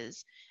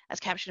cases, as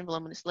captured in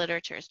voluminous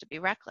literatures, to be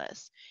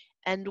reckless,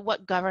 and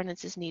what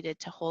governance is needed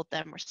to hold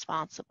them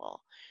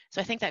responsible.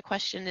 So I think that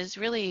question is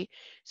really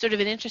sort of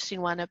an interesting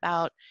one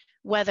about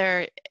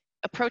whether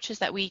approaches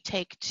that we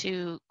take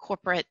to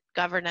corporate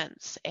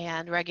governance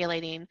and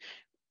regulating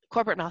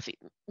corporate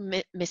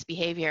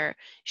misbehavior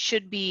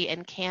should be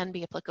and can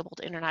be applicable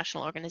to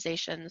international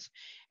organizations,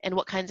 and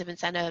what kinds of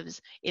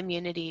incentives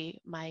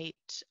immunity might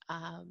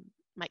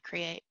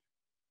create.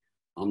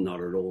 I'm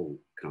not at all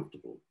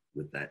comfortable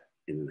with that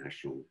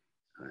international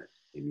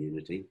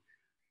immunity,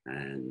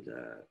 and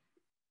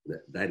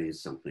that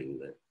is something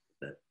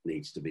that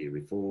needs to be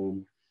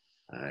reformed,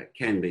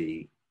 can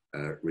be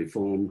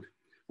reformed.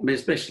 I mean,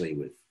 especially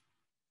with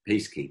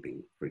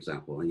peacekeeping, for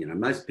example. You know,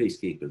 most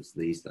peacekeepers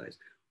these days,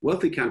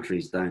 wealthy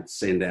countries don't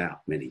send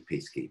out many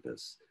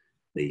peacekeepers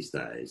these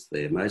days.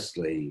 They're most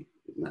peacekeeping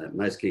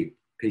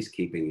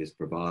is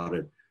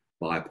provided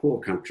by poor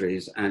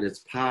countries, and it's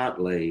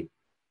partly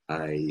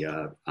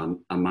a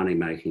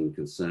money-making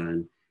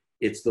concern.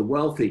 It's the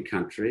wealthy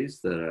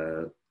countries that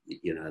are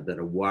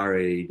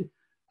worried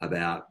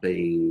about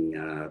being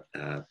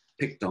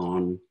picked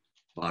on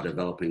by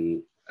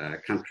developing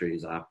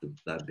countries after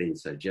they've been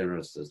so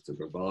generous as to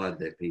provide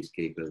their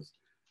peacekeepers.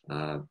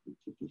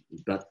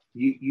 But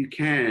you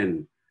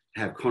can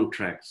have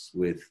contracts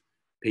with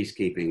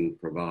peacekeeping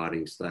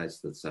providing states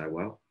that say,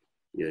 well,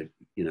 you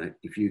know,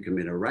 if you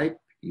commit a rape,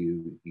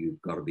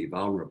 you've got to be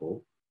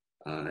vulnerable.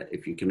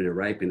 If you commit a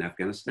rape in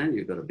Afghanistan,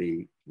 you've got to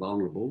be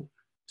vulnerable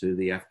to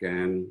the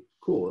Afghan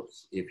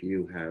courts if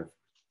you have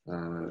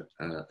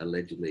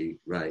allegedly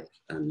raped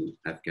an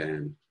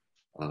Afghan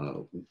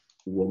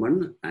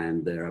woman.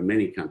 And there are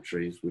many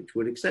countries which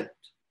would accept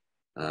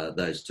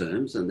those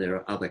terms, and there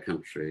are other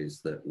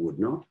countries that would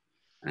not.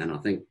 And I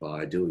think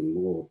by doing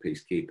more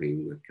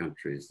peacekeeping with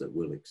countries that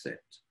will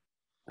accept,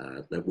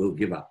 that will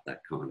give up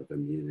that kind of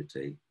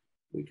immunity,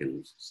 we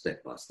can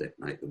step by step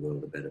make the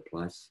world a better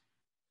place.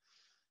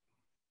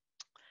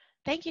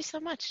 Thank you so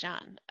much,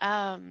 John.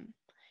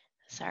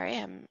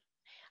 Sorry,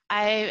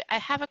 I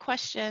have a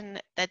question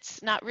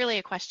that's not really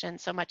a question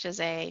so much as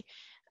a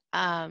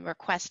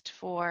request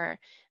for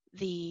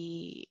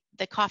the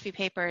coffee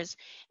papers,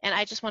 and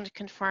I just want to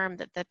confirm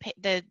that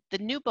the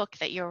new book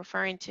that you're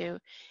referring to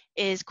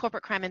is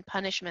Corporate Crime and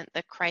Punishment: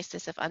 The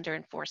Crisis of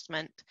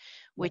Under-Enforcement,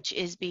 which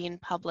is being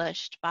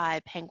published by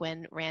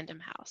Penguin Random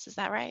House. Is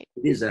that right?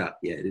 It is out.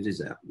 Yeah, it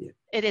is out. Yeah.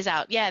 It is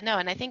out. Yeah, no,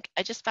 and I think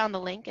I just found the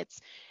link. It's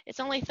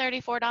only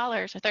 $34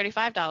 or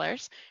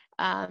 $35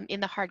 in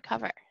the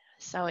hardcover.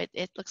 So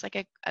it looks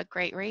like a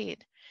great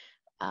read.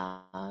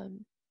 I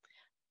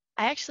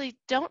actually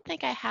don't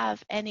think I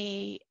have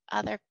any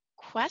other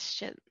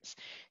questions.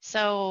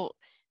 So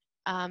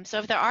so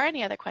if there are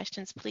any other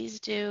questions, please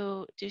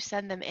do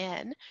send them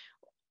in.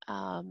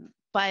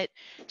 But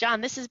John,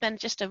 this has been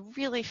just a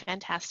really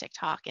fantastic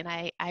talk, and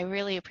I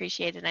really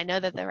appreciate it. And I know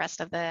that the rest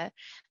of the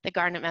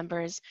GARNET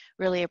members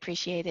really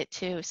appreciate it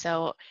too.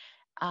 So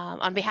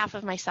on behalf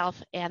of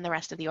myself and the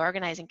rest of the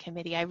organizing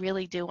committee, I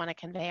really do want to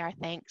convey our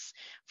thanks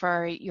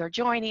for your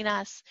joining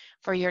us,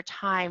 for your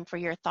time, for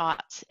your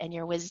thoughts and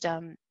your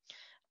wisdom.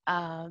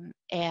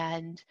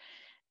 And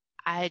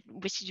I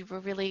wish you a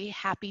really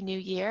happy new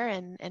year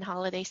and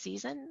holiday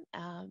season.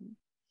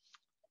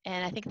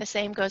 And I think the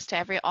same goes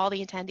to all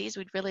the attendees.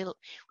 We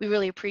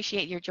really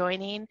appreciate your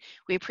joining.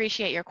 We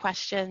appreciate your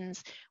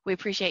questions. We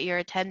appreciate your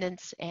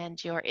attendance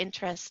and your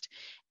interest,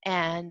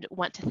 and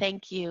want to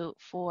thank you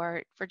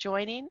for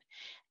joining.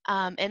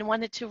 And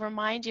wanted to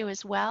remind you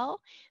as well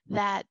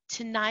that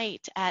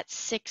tonight at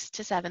 6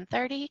 to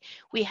 7:30,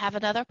 we have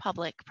another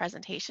public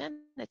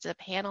presentation. It's a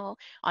panel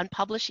on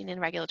publishing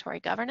and regulatory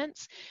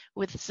governance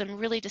with some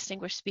really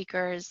distinguished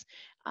speakers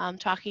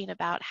talking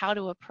about how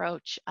to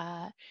approach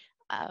a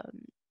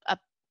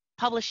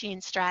publishing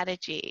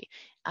strategy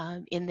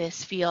in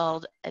this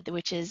field,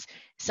 which is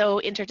so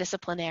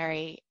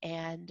interdisciplinary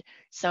and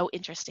so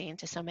interesting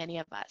to so many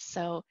of us.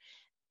 So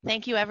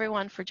thank you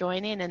everyone for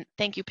joining, and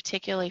thank you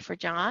particularly for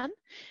John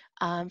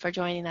for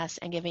joining us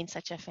and giving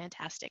such a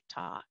fantastic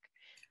talk.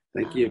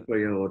 Thank you for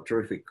your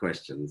terrific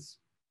questions.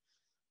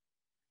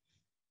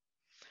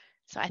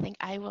 So I think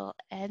I will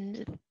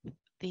end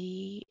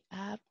the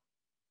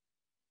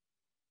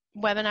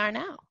webinar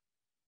now.